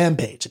this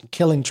rampage and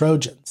killing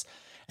Trojans.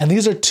 And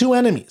these are two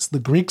enemies. The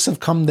Greeks have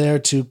come there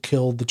to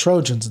kill the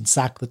Trojans and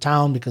sack the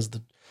town because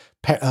the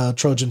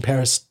Trojan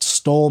Paris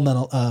stole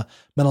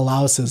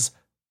Menelaus's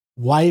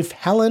wife,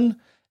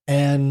 Helen.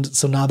 And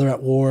so now they're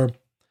at war.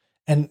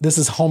 And this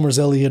is Homer's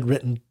Iliad,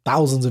 written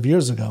thousands of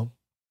years ago.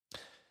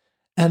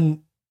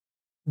 And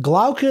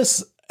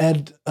Glaucus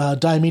and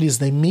Diomedes,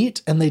 they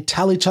meet and they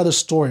tell each other's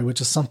story,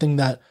 which is something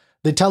that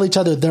they tell each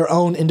other their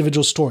own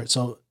individual story.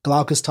 So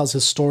Glaucus tells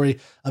his story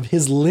of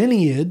his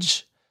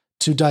lineage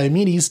to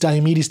Diomedes.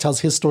 Diomedes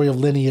tells his story of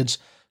lineage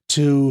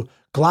to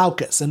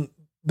Glaucus. And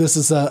this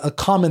is a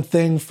common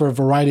thing for a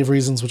variety of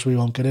reasons, which we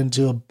won't get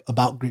into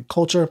about Greek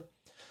culture,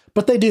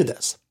 but they do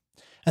this.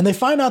 And they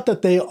find out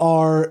that they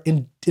are,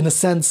 in a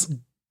sense,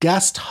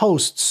 guest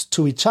hosts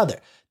to each other,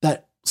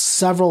 that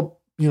several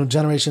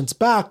generations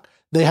back,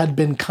 they had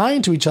been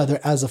kind to each other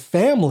as a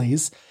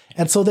families.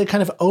 And so they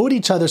kind of owed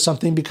each other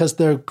something because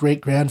their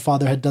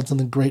great-grandfather had done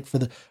something great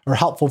or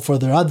helpful for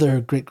their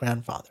other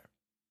great-grandfather.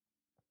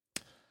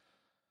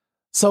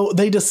 So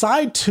they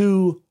decide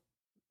to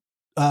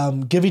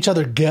give each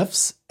other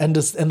gifts, and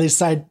they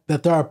decide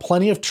that there are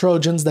plenty of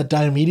Trojans that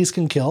Diomedes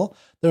can kill.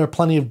 There are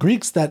plenty of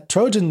Greeks that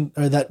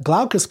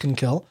Glaucus can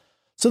kill.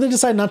 So they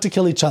decide not to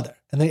kill each other,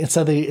 and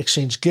instead they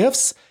exchange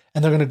gifts,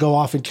 and they're going to go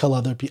off and kill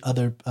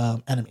other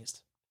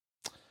enemies.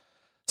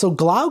 So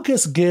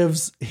Glaucus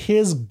gives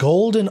his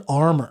golden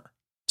armor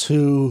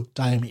to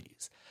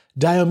Diomedes.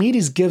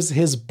 Diomedes gives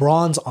his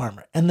bronze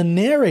armor, and the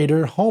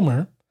narrator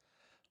Homer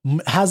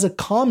has a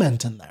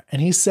comment in there,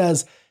 and he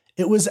says,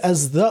 it was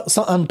as though,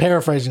 so I'm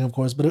paraphrasing, of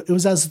course, but it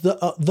was as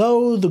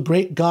though the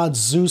great god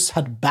Zeus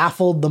had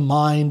baffled the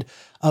mind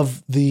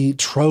of the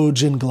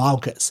Trojan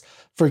Glaucus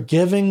for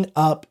giving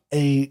up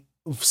a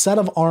set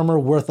of armor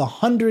worth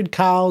 100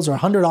 cows or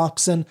 100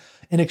 oxen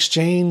in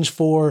exchange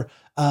for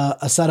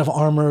a set of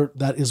armor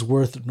that is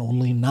worth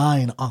only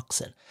 9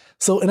 oxen.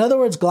 So in other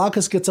words,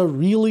 Glaucus gets a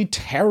really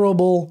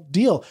terrible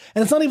deal.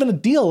 And it's not even a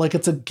deal, like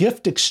it's a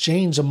gift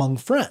exchange among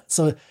friends.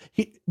 So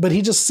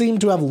he just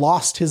seemed to have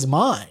lost his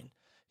mind.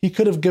 He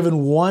could have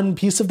given one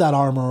piece of that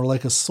armor, or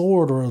like a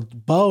sword or a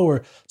bow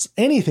or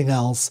anything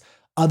else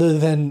other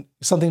than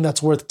something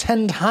that's worth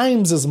 10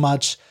 times as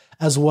much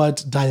as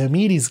what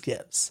Diomedes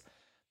gives.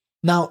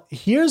 Now,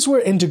 here's where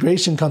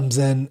integration comes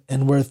in,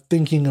 and where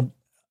thinking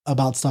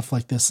about stuff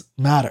like this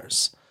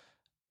matters.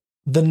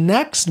 The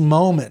next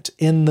moment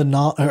in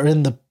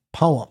the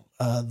poem,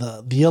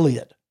 the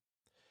Iliad,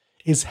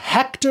 is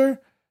Hector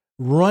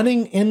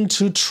running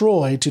into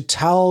Troy to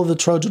tell the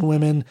Trojan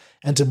women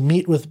and to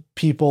meet with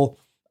people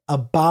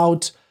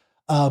about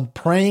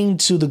praying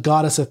to the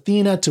goddess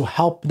Athena to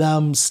help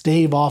them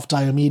stave off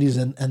Diomedes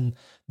and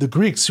the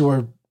Greeks who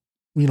are,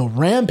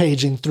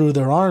 rampaging through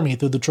their army,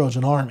 through the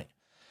Trojan army.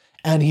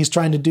 And he's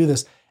trying to do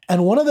this.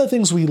 And one of the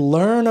things we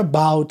learn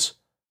about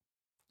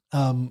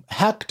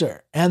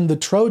Hector and the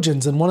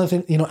Trojans, and one of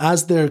the things,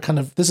 as they're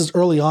this is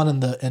early on in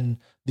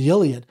the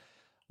Iliad,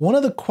 one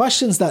of the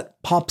questions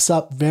that pops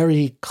up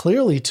very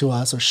clearly to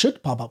us, or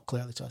should pop up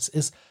clearly to us,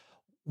 is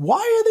why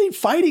are they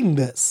fighting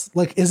this?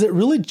 Like, is it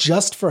really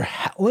just for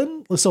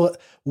Helen? So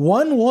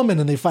one woman,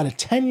 and they fight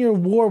a 10-year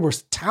war where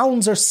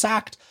towns are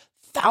sacked,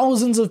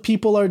 thousands of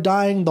people are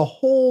dying, the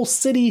whole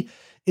city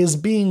is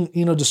being,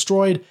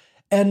 destroyed.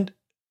 And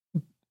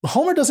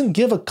Homer doesn't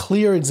give a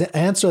clear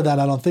answer to that,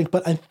 I don't think,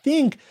 but I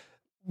think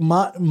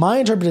my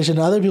interpretation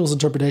and other people's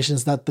interpretation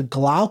is that the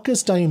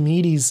Glaucus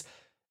Diomedes,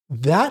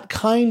 that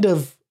kind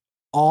of,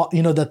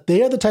 that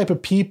they are the type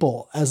of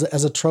people as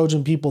a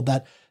Trojan people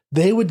that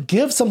they would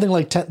give something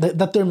like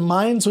that their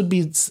minds would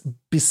be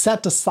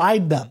set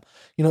aside them,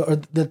 or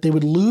that they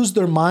would lose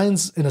their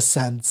minds in a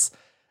sense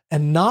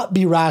and not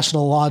be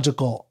rational,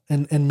 logical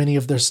in many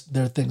of their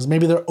things.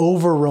 Maybe they're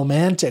over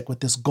romantic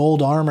with this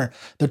gold armor.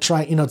 They're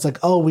trying, it's like,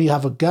 oh, we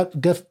have a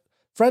gift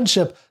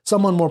friendship.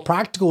 Someone more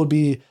practical would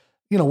be,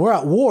 we're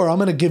at war. I'm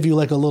going to give you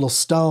like a little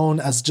stone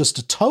as just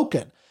a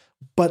token.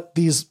 But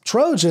these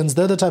Trojans,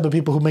 they're the type of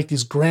people who make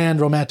these grand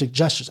romantic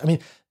gestures. I mean,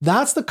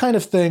 that's the kind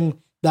of thing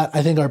that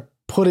I think are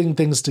putting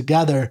things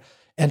together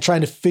and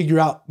trying to figure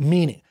out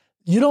meaning.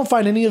 You don't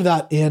find any of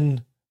that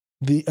in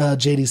the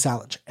J.D.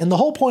 Salinger. And the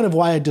whole point of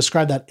why I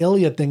described that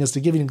Iliad thing is to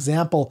give you an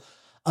example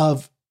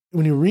of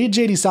when you read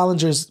J.D.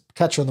 Salinger's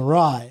Catcher in the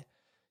Rye,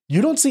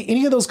 you don't see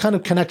any of those kind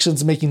of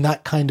connections making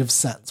that kind of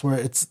sense, where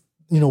it's,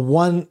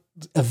 one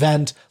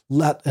event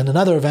and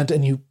another event,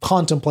 and you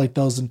contemplate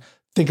those and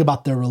think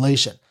about their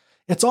relation.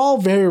 It's all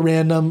very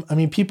random. I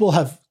mean, people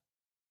have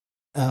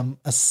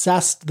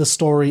assessed the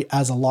story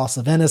as a loss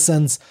of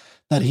innocence,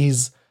 that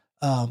he's,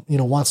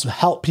 wants to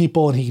help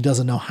people and he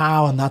doesn't know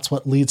how, and that's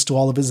what leads to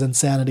all of his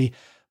insanity.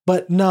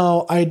 But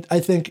no, I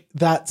think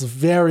that's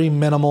very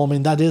minimal. I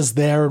mean, that is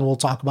there, and we'll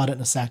talk about it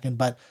in a second,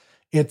 but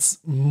it's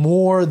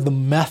more the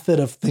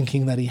method of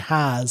thinking that he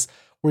has,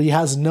 where he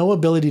has no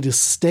ability to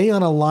stay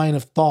on a line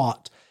of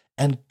thought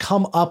and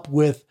come up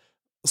with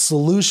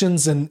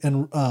solutions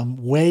and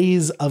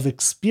ways of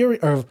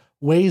experience, or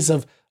ways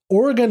of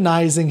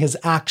organizing his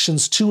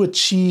actions to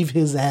achieve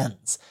his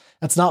ends.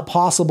 That's not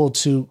possible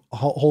to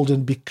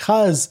Holden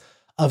because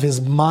of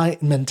his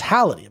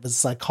mentality, of his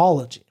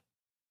psychology.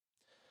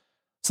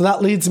 So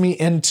that leads me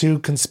into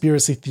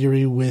conspiracy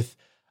theory with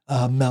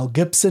Mel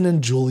Gibson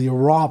and Julia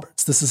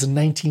Roberts. This is a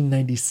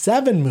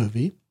 1997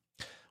 movie,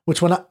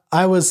 which when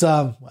I was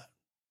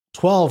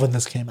 12 when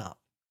this came out.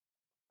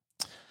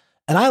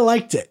 And I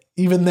liked it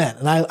even then.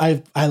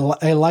 And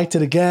I liked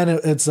it again.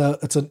 It's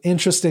an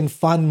interesting,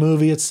 fun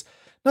movie. It's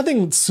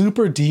nothing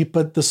super deep,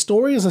 but the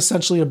story is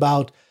essentially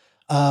about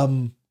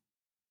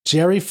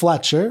Jerry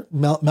Fletcher,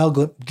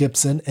 Mel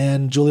Gibson,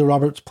 and Julia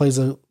Roberts plays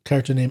a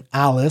character named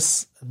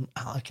Alice.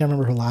 I can't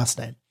remember her last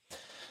name.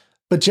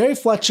 But Jerry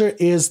Fletcher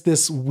is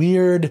this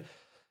weird,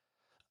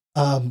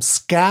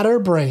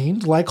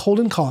 scatterbrained, like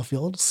Holden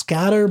Caulfield,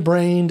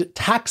 scatterbrained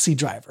taxi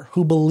driver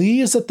who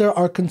believes that there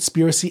are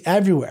conspiracy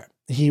everywhere.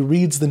 He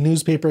reads the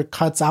newspaper,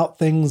 cuts out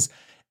things,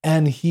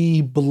 and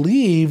he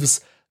believes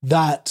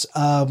that,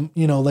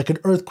 like an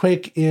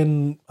earthquake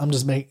in, I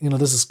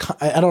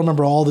don't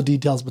remember all the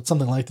details, but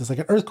something like this, like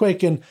an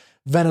earthquake in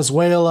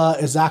Venezuela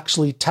is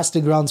actually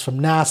testing grounds from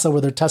NASA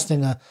where they're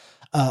testing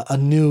a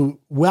new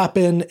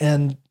weapon.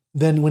 And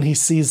then when he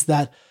sees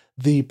that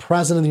the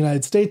president of the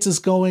United States is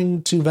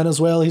going to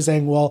Venezuela, he's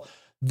saying, well,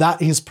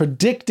 that he's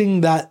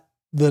predicting that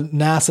the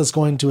NASA is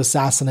going to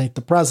assassinate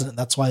the president.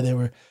 That's why they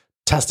were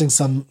testing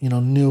some,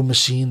 new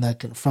machine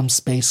that from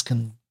space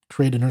can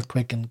create an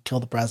earthquake and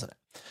kill the president.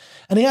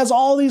 And he has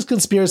all these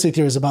conspiracy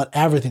theories about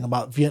everything,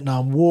 about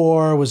Vietnam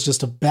War was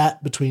just a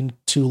bet between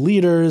two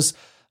leaders,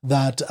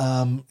 that,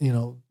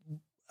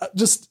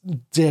 just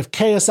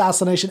JFK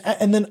assassination,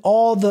 and then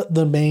all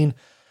the main.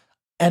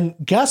 And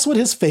guess what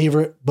his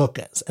favorite book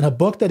is? And a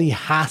book that he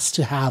has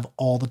to have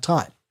all the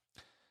time.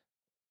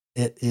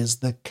 It is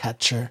The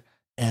Catcher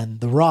and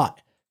the Rye.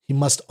 He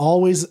must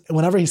always,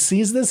 whenever he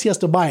sees this, he has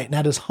to buy it. And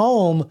at his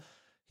home,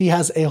 he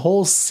has a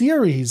whole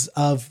series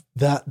of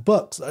that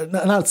books.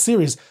 Not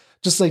series,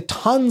 just like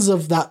tons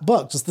of that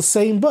book, just the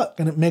same book.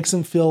 And it makes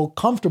him feel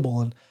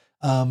comfortable.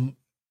 And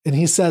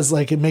he says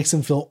like it makes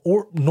him feel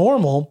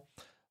normal.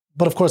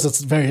 But of course,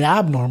 it's very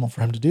abnormal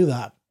for him to do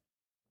that.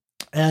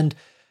 And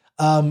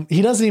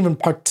he doesn't even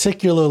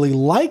particularly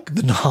like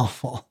the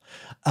novel.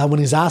 When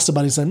he's asked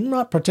about it, he said,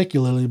 not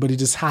particularly, but he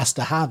just has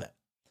to have it.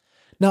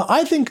 Now,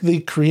 I think the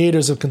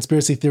creators of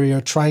conspiracy theory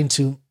are trying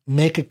to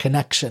make a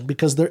connection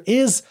because there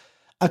is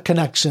a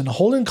connection.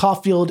 Holden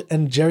Caulfield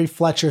and Jerry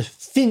Fletcher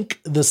think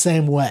the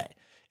same way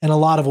in a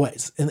lot of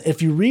ways. And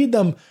if you read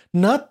them,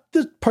 not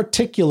the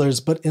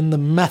particulars, but in the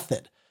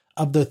method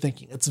of their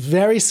thinking, it's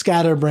very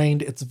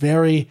scatterbrained. It's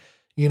very,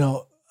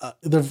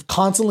 they're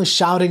constantly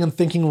shouting and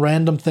thinking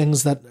random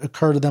things that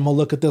occur to them. Oh,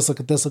 look at this, look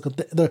at this, look at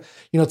this.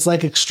 It's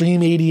like extreme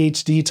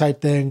ADHD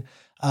type thing.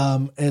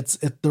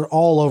 They're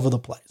all over the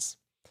place.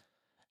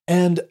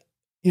 And,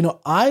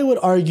 I would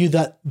argue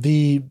that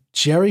the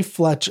Jerry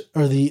Fletcher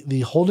or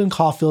the Holden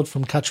Caulfield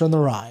from Catcher in the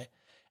Rye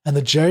and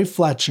the Jerry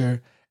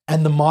Fletcher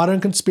and the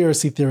modern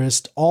conspiracy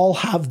theorists all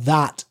have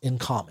that in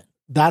common.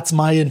 That's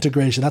my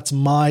integration. That's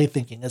my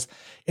thinking.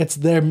 It's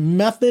their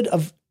method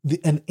of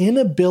an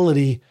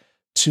inability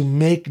to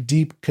make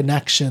deep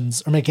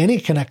connections or make any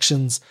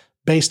connections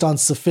based on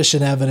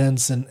sufficient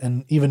evidence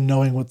and even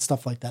knowing what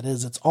stuff like that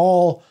is. It's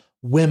all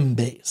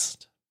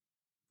whim-based.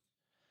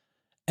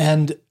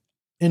 And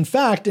in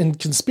fact, in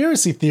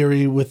conspiracy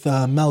theory with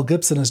Mel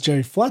Gibson as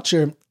Jerry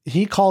Fletcher,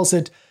 he calls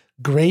it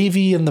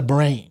gravy in the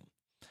brain.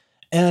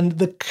 And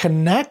the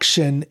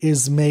connection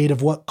is made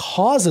of what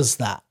causes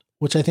that,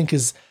 which I think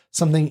is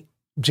something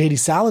J.D.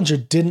 Salinger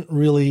didn't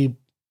really,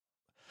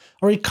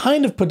 or he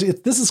kind of put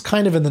it, this is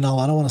kind of in the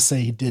novel. I don't want to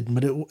say he didn't,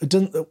 but it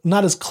didn't,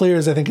 not as clear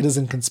as I think it is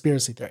in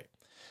conspiracy theory.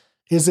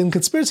 In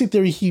conspiracy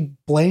theory, he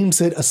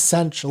blames it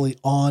essentially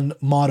on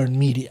modern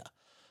media,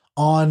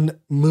 on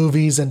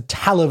movies and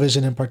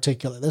television in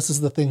particular. This is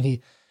the thing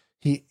he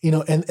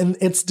and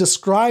it's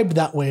described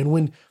that way. And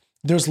when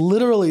there's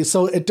literally,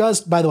 so it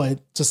does, by the way,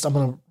 I'm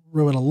going to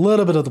ruin a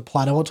little bit of the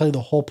plot. I won't tell you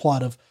the whole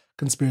plot of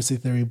conspiracy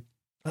theory.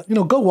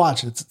 Go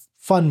watch it. It's a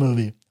fun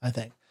movie, I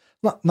think.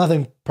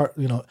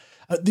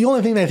 The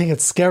only thing that I think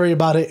it's scary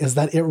about it is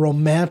that it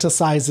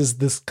romanticizes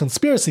this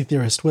conspiracy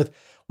theorist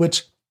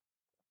which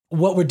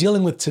what we're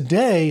dealing with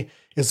today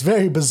is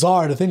very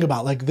bizarre to think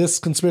about, like this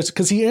conspiracy,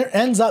 because he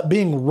ends up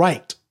being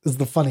right is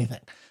the funny thing.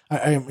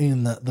 I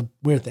mean, the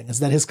weird thing is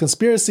that his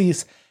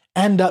conspiracies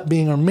end up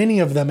being, or many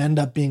of them end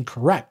up being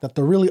correct, that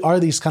there really are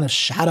these kind of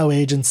shadow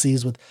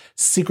agencies with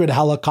secret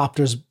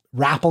helicopters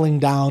rappelling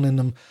down in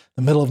the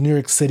middle of New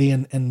York City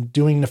and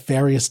doing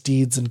nefarious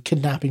deeds and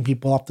kidnapping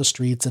people off the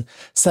streets and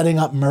setting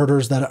up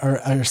murders that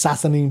are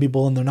assassinating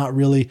people and they're not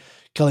really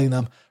killing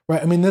them.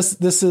 Right. I mean,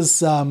 this is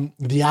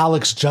the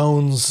Alex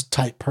Jones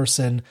type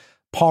person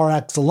par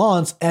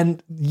excellence,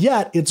 and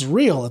yet it's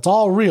real. It's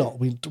all real.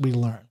 We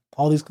learn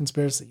all these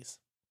conspiracies.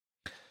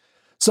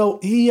 So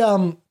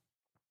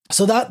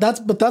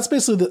that's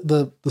basically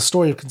the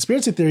story of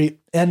conspiracy theory,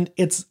 and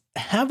it's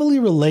heavily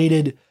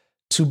related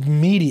to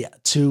media,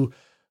 to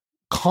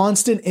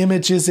constant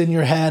images in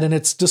your head, and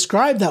it's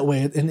described that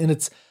way. And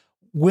it's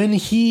when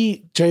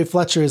Jerry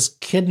Fletcher is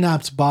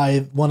kidnapped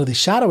by one of the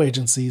shadow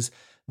agencies,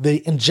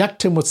 they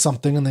inject him with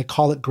something and they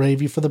call it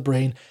gravy for the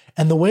brain.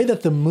 And the way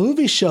that the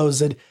movie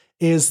shows it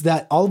is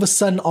that all of a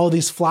sudden, all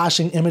these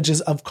flashing images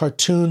of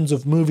cartoons,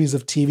 of movies,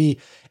 of TV.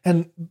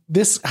 And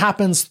this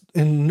happens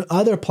in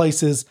other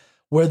places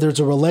where there's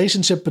a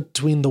relationship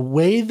between the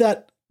way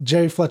that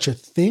Jerry Fletcher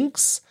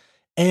thinks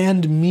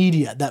and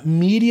media. That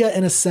media,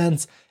 in a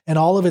sense, and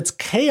all of its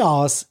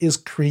chaos is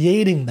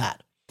creating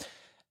that.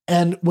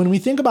 And when we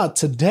think about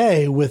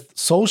today with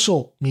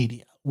social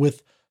media,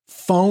 with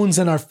phones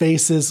in our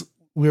faces,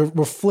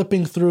 we're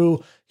flipping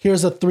through.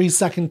 Here's a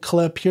 3-second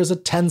clip. Here's a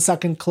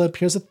 10-second clip.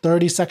 Here's a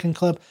 30-second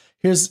clip.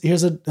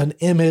 Here's an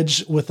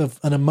image with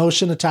an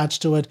emotion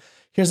attached to it.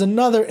 Here's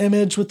another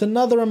image with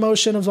another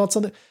emotion about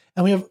something.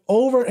 And we have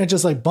over and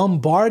just like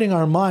bombarding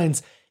our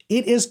minds.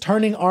 It is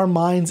turning our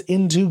minds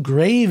into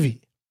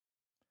gravy.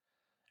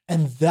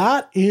 And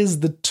that is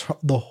the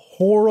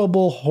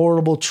horrible,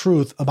 horrible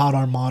truth about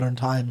our modern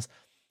times.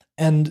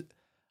 And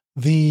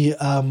the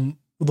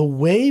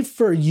way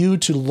for you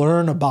to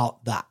learn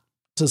about that,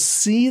 to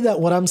see that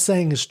what I'm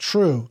saying is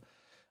true,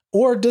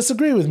 or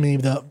disagree with me,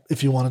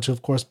 if you wanted to,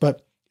 of course,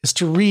 but is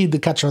to read The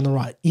Catcher in the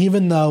Rye,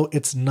 even though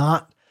it's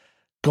not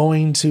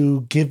going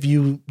to give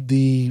you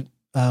the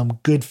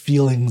good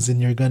feelings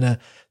and you're going to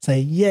say,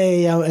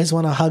 yay, I just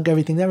want to hug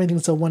everything.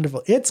 Everything's so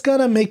wonderful. It's going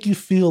to make you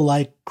feel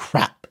like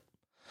crap.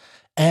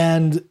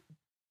 And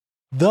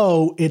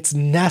though it's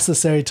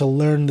necessary to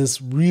learn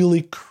this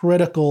really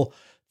critical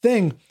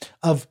thing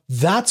of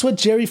that's what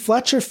Jerry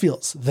Fletcher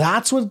feels.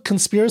 That's what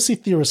conspiracy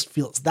theorists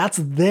feels. That's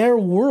their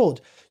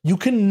world. You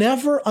can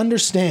never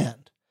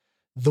understand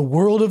the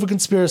world of a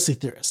conspiracy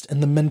theorist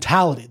and the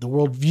mentality, the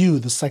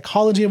worldview, the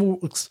psychology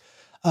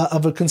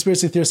of a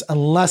conspiracy theorist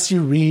unless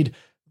you read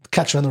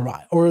Catcher in the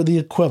Rye or the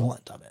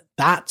equivalent of it.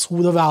 That's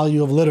the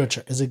value of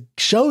literature, is it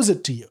shows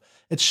it to you.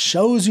 It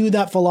shows you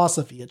that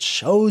philosophy. It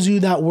shows you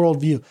that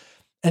worldview.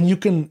 And you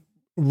can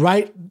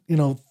write,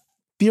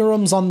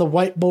 theorems on the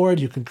whiteboard.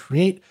 You can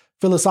create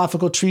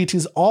philosophical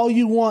treatises all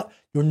you want.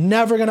 You're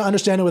never going to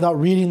understand it without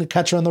reading The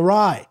Catcher in the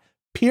Rye,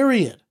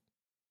 period.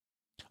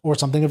 Or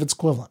something of its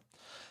equivalent.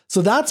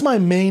 So that's my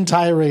main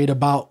tirade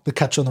about The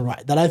Catcher in the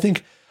Rye, that I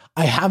think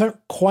I haven't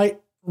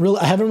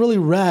really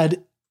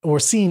read or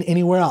seen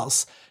anywhere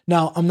else.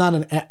 Now, I'm not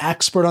an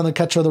expert on The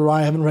Catcher in the Rye.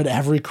 I haven't read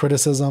every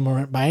criticism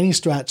or by any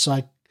stretch, so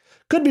I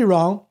could be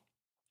wrong.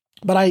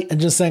 But I'm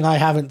just saying I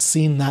haven't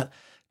seen that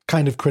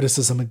kind of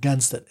criticism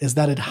against it, is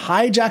that it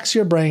hijacks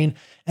your brain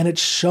and it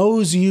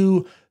shows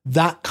you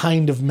that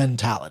kind of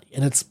mentality.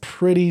 And it's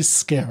pretty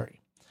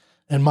scary,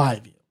 in my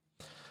view.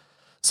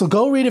 So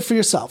go read it for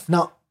yourself.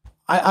 Now,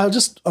 I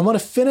want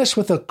to finish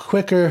with a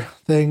quicker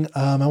thing.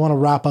 I want to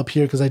wrap up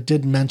here because I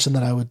did mention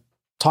that I would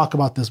talk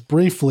about this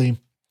briefly.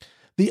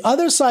 The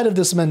other side of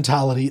this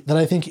mentality that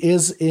I think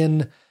is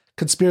in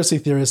conspiracy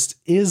theorists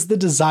is the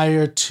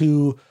desire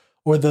to,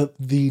 or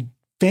the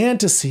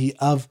fantasy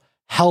of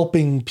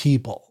helping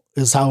people,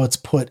 is how it's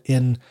put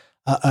in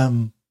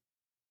The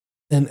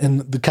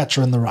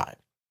Catcher in the Rye.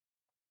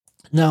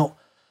 Now,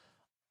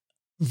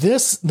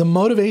 the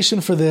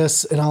motivation for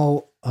this, and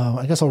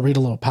I guess I'll read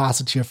a little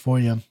passage here for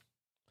you.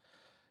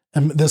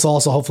 And this will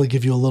also hopefully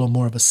give you a little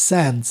more of a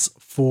sense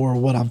for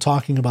what I'm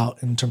talking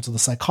about in terms of the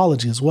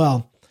psychology as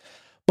well.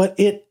 But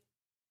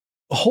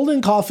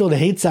Holden Caulfield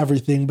hates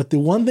everything, but the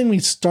one thing we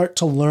start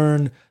to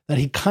learn that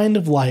he kind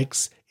of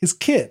likes is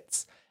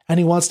kids. And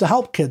he wants to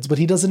help kids, but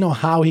he doesn't know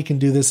how he can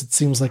do this. It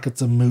seems like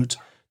it's a moot,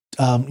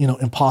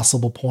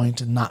 impossible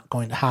point and not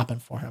going to happen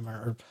for him,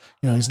 or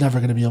he's never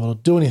going to be able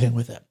to do anything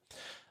with it.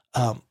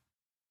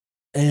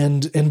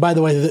 And by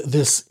the way,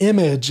 this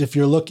image, if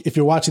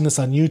you're watching this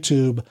on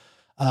YouTube,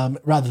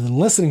 rather than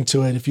listening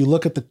to it, if you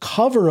look at the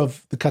cover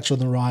of The Catcher in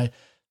the Rye,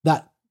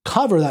 that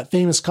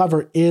famous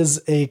cover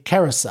is a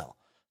carousel.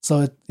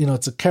 So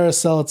it's a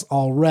carousel. It's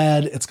all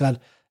red. It's got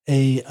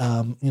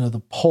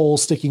the pole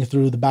sticking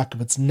through the back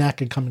of its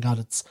neck and coming out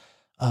its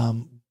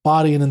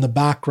body. And in the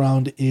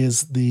background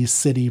is the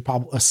city,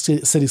 a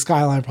city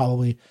skyline,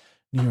 probably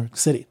New York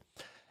City.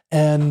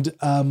 And,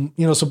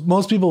 so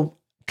most people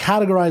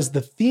categorize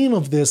the theme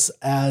of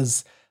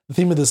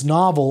this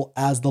novel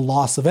as the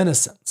loss of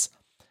innocence.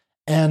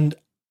 And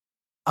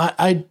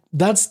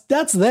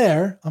that's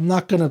there. I'm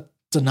not going to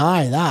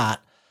deny that,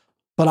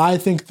 but I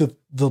think that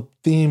the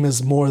theme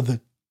is more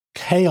the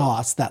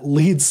chaos that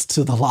leads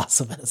to the loss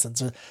of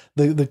innocence, or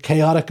the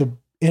chaotic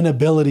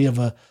inability of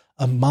a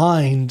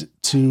mind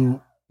to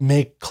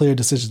make clear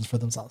decisions for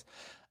themselves.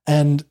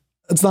 And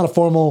it's not a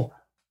formal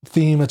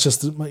theme. It's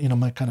just,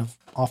 my kind of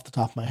off the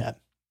top of my head,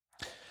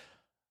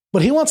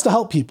 but he wants to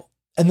help people.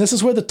 And this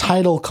is where the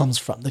title comes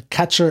from, The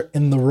Catcher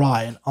in the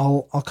Rye. And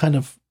I'll kind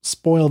of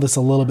spoil this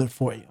a little bit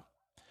for you.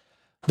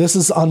 This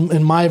is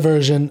in my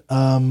version,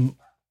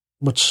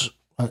 which,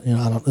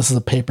 this is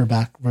a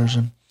paperback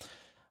version.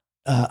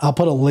 I'll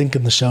put a link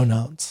in the show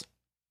notes.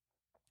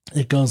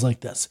 It goes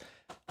like this.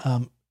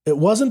 It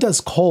wasn't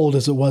as cold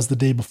as it was the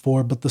day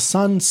before, but the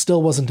sun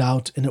still wasn't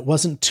out, and it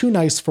wasn't too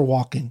nice for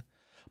walking.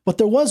 But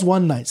there was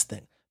one nice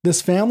thing.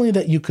 This family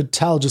that you could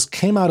tell just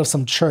came out of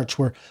some church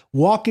were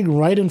walking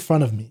right in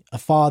front of me, a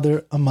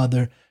father, a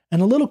mother,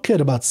 and a little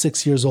kid about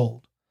 6 years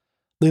old.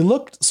 They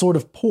looked sort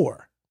of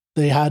poor.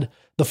 The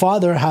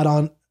father had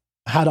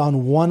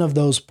on one of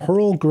those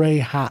pearl gray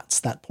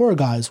hats that poor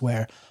guys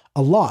wear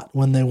a lot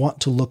when they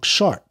want to look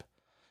sharp.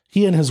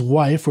 He and his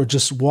wife were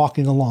just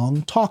walking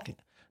along, talking,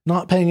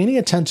 not paying any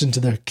attention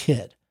to their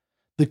kid.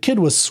 The kid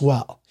was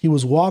swell. He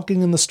was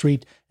walking in the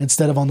street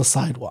instead of on the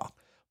sidewalk,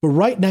 but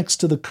right next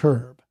to the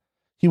curb.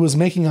 He was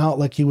making out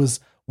like he was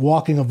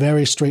walking a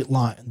very straight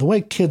line, the way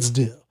kids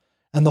do.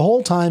 And the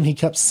whole time he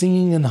kept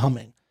singing and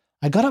humming.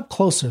 I got up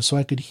closer so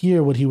I could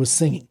hear what he was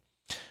singing.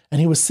 And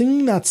he was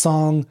singing that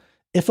song,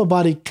 if a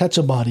body catch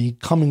a body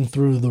coming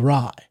through the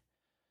rye.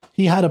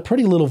 He had a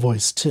pretty little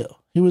voice too.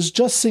 He was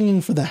just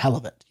singing for the hell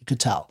of it, you could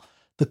tell.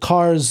 The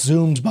cars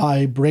zoomed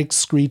by, brakes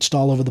screeched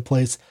all over the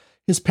place.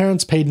 His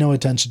parents paid no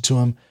attention to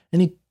him,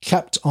 and he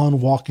kept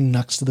on walking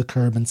next to the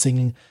curb and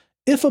singing,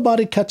 if a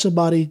body catch a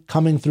body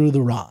coming through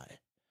the rye.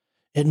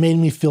 It made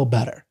me feel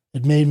better.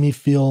 It made me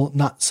feel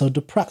not so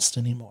depressed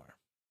anymore.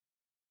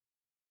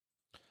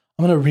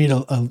 I'm going to read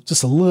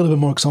just a little bit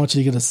more because I want you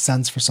to get a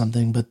sense for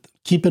something, but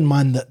keep in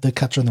mind that the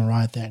Catcher in the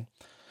Rye thing.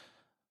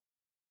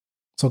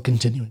 So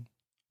continuing.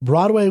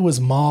 Broadway was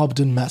mobbed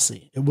and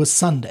messy. It was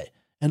Sunday,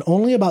 and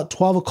only about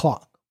 12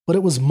 o'clock, but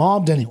it was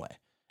mobbed anyway.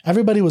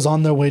 Everybody was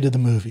on their way to the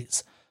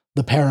movies.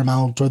 The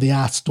Paramount or the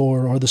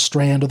Astor or the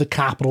Strand or the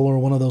Capitol or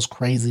one of those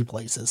crazy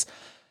places.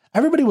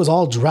 Everybody was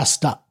all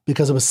dressed up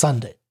because it was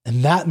Sunday,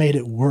 and that made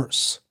it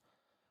worse.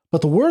 But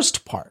the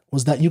worst part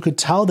was that you could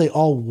tell they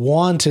all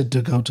wanted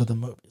to go to the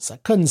movies. I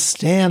couldn't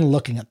stand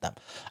looking at them.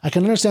 I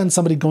can understand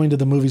somebody going to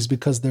the movies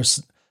because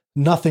there's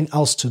nothing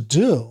else to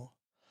do.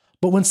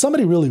 But when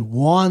somebody really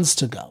wants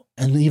to go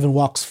and even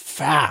walks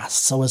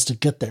fast so as to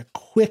get there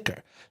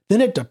quicker, then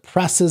it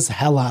depresses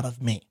hell out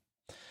of me.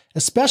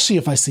 Especially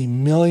if I see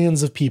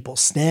millions of people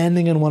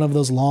standing in one of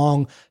those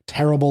long,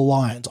 terrible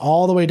lines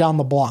all the way down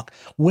the block,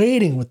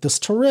 waiting with this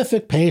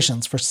terrific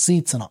patience for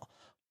seats and all.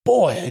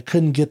 Boy, I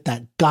couldn't get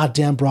that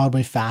goddamn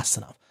Broadway fast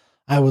enough.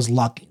 I was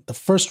lucky. The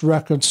first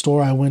record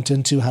store I went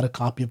into had a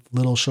copy of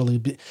Little Shirley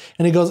B.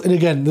 And he goes, and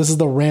again, this is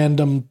the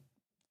random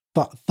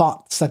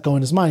thoughts that go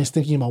in his mind. He's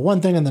thinking about one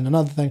thing and then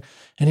another thing,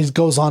 and he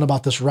goes on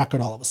about this record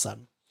all of a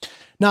sudden.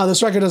 Now,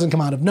 this record doesn't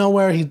come out of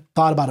nowhere. He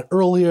thought about it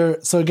earlier.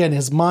 So again,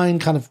 his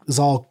mind kind of is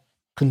all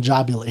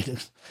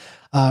conjobulated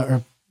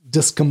or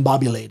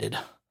discombobulated.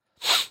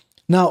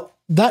 Now,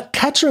 that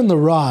Catcher in the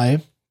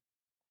Rye,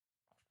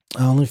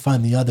 let me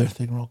find the other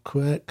thing real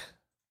quick.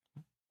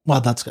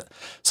 Well, that's good.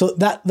 So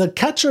that the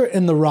Catcher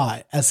in the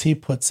Rye, as he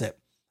puts it,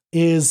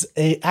 is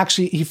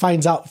actually, he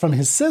finds out from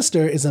his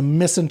sister, is a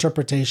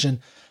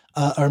misinterpretation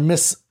or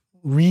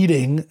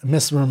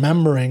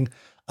misremembering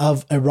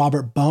of a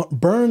Robert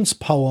Burns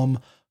poem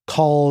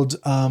called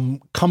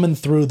Coming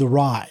Through the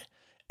Rye.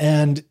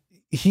 And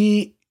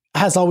he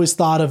has always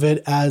thought of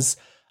it as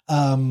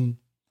gonna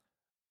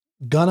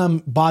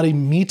body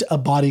meet a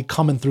body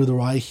coming through the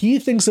rye. He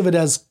thinks of it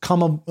as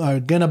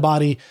gonna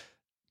body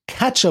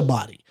catch a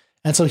body.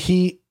 And so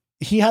he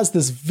has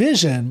this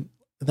vision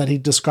that he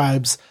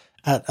describes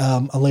at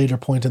a later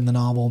point in the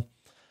novel,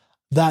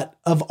 that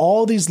of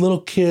all these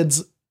little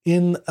kids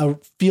in a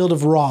field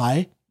of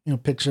rye,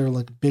 picture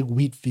like a big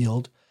wheat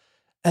field,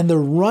 and they're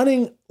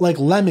running like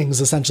lemmings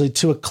essentially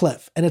to a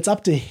cliff. And it's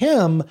up to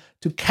him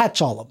to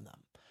catch all of them.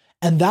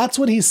 And that's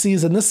what he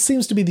sees. And this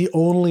seems to be the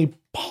only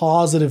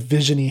positive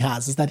vision he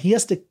has, is that he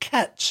has to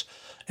catch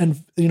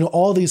and,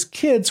 all these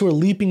kids who are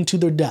leaping to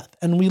their death.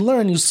 And we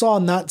learn, you saw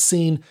in that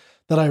scene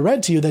that I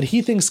read to you, that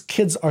he thinks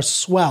kids are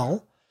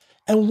swell.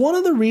 And one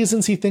of the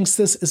reasons he thinks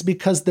this is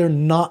because they're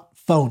not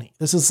phony.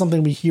 This is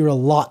something we hear a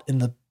lot in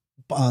the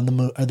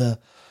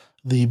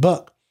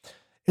book,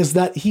 is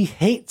that he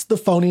hates the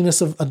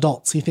phoniness of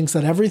adults. He thinks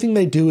that everything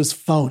they do is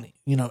phony,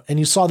 and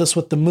you saw this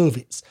with the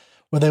movies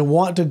where they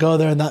want to go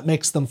there and that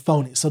makes them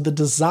phony. So the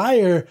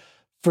desire,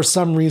 for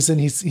some reason,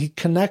 he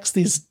connects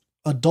these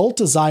adult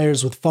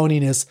desires with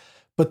phoniness,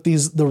 but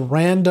the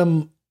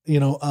random,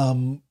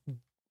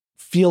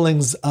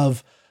 feelings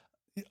of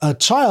a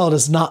child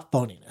is not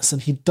phoniness,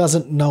 and he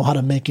doesn't know how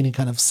to make any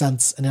kind of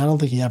sense, and I don't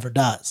think he ever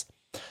does.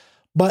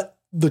 But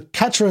the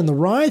Catcher in the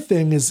Rye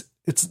thing is,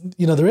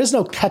 there is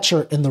no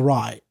Catcher in the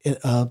Rye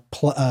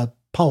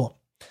poem.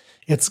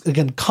 It's,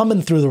 again,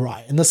 Coming Through the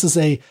Rye. And this is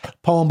a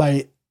poem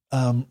by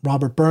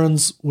Robert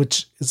Burns,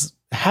 which is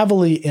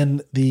heavily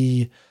in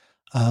the,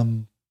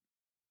 I'm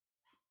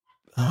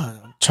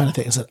trying to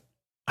think, is it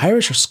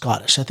Irish or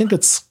Scottish? I think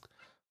give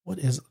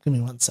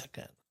me 1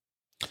 second.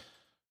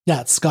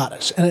 Yeah, it's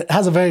Scottish. And it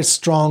has a very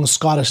strong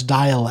Scottish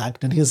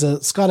dialect. And he's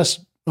a Scottish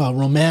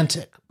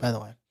romantic, by the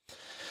way.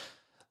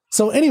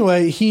 So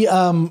anyway, he,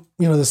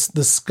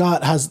 this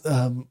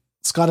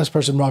Scottish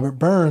person, Robert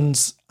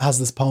Burns, has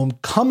this poem,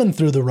 Coming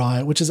Through the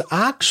Rye, which is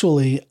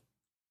actually,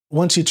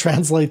 once you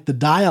translate the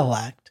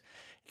dialect,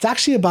 it's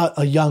actually about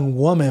a young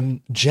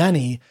woman,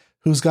 Jenny,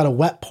 who's got a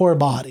wet, poor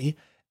body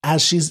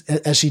as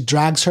she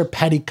drags her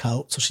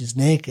petticoat, so she's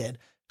naked,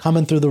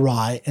 coming through the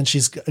rye. And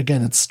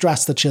it's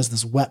stressed that she has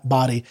this wet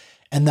body,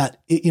 and that,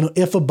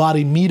 if a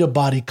body meet a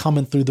body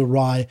coming through the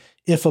rye,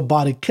 if a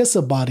body kiss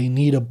a body,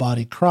 need a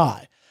body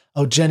cry.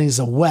 Oh, Jenny's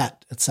a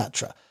wet,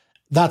 etc.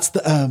 That's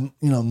the,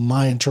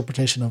 my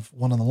interpretation of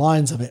one of the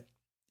lines of it.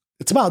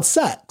 It's about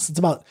sex.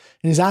 And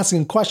he's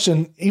asking a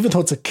question, even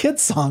though it's a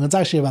kid's song, it's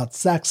actually about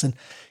sex. And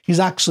he's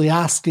actually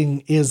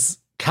asking, is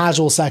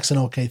casual sex an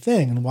okay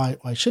thing? And why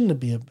shouldn't it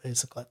be,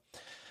 basically?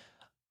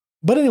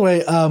 But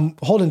anyway,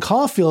 Holden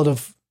Caulfield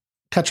of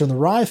Catcher in the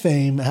Rye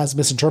fame has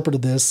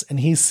misinterpreted this, and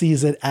he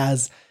sees it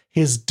as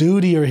his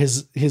duty or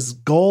his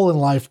goal in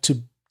life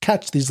to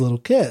catch these little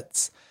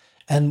kids.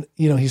 And,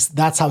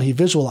 that's how he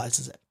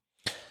visualizes it.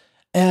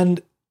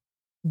 And,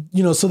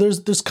 so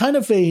there's kind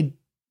of a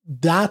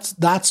that's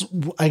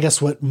I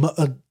guess what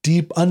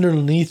deep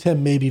underneath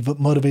him, maybe what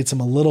motivates him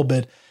a little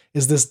bit,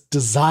 is this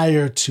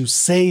desire to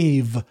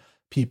save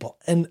people.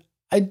 And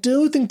I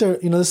do think this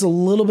is a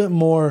little bit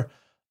more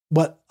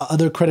what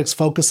other critics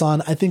focus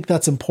on. I think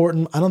that's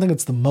important. I don't think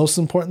it's the most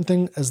important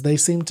thing as they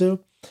seem to,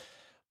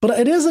 but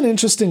it is an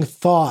interesting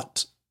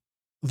thought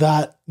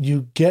that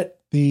you get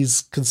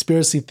these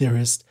conspiracy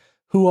theorists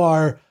who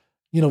are,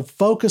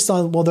 focused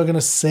on, well, they're going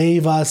to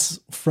save us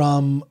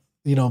from,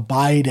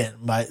 Biden,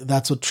 right?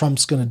 That's what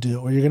Trump's going to do.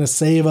 Or you're going to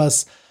save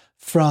us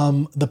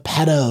from the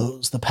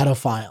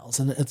pedophiles.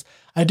 And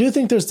I do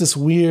think there's this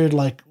weird,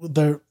 like,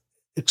 they're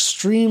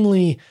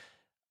extremely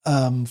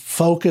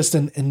focused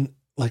and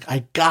like,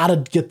 I gotta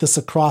get this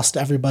across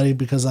to everybody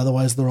because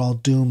otherwise they're all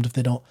doomed if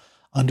they don't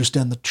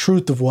understand the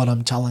truth of what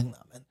I'm telling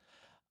them. And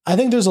I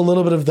think there's a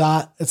little bit of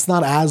that. It's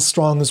not as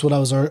strong as what I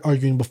was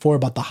arguing before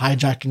about the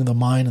hijacking of the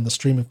mind and the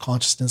stream of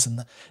consciousness and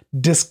the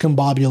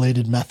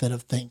discombobulated method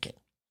of thinking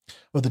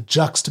or the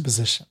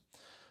juxtaposition.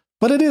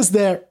 But it is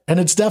there, and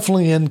it's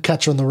definitely in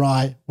Catcher in the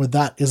Rye, where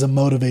that is a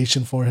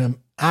motivation for him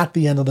at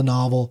the end of the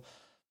novel,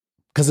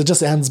 because it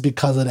just ends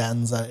because it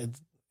ends. It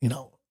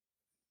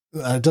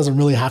doesn't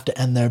really have to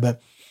end there,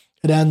 but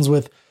it ends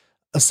with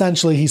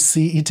essentially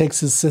he takes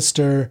his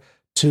sister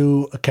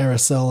to a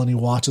carousel and he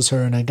watches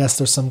her, and I guess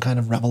there's some kind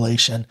of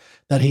revelation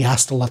that he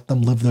has to let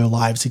them live their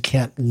lives. He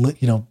can't,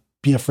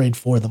 be afraid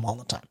for them all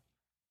the time.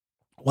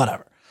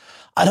 Whatever.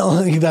 I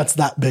don't think that's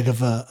that big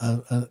of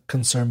a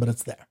concern, but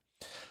it's there.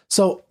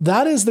 So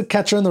that is The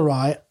Catcher in the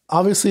Rye.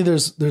 Obviously,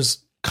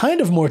 there's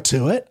kind of more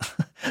to it,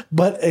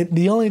 but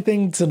the only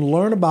thing to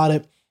learn about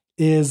it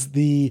is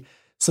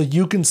so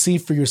you can see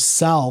for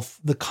yourself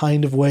the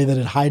kind of way that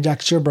it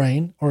hijacks your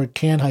brain, or it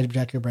can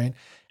hijack your brain,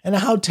 and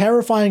how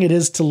terrifying it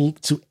is to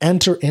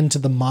enter into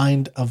the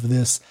mind of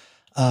this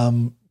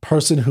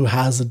person who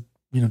has a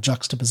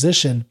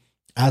juxtaposition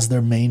as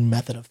their main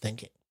method of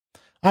thinking.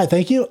 All right,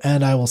 thank you,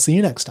 and I will see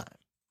you next time.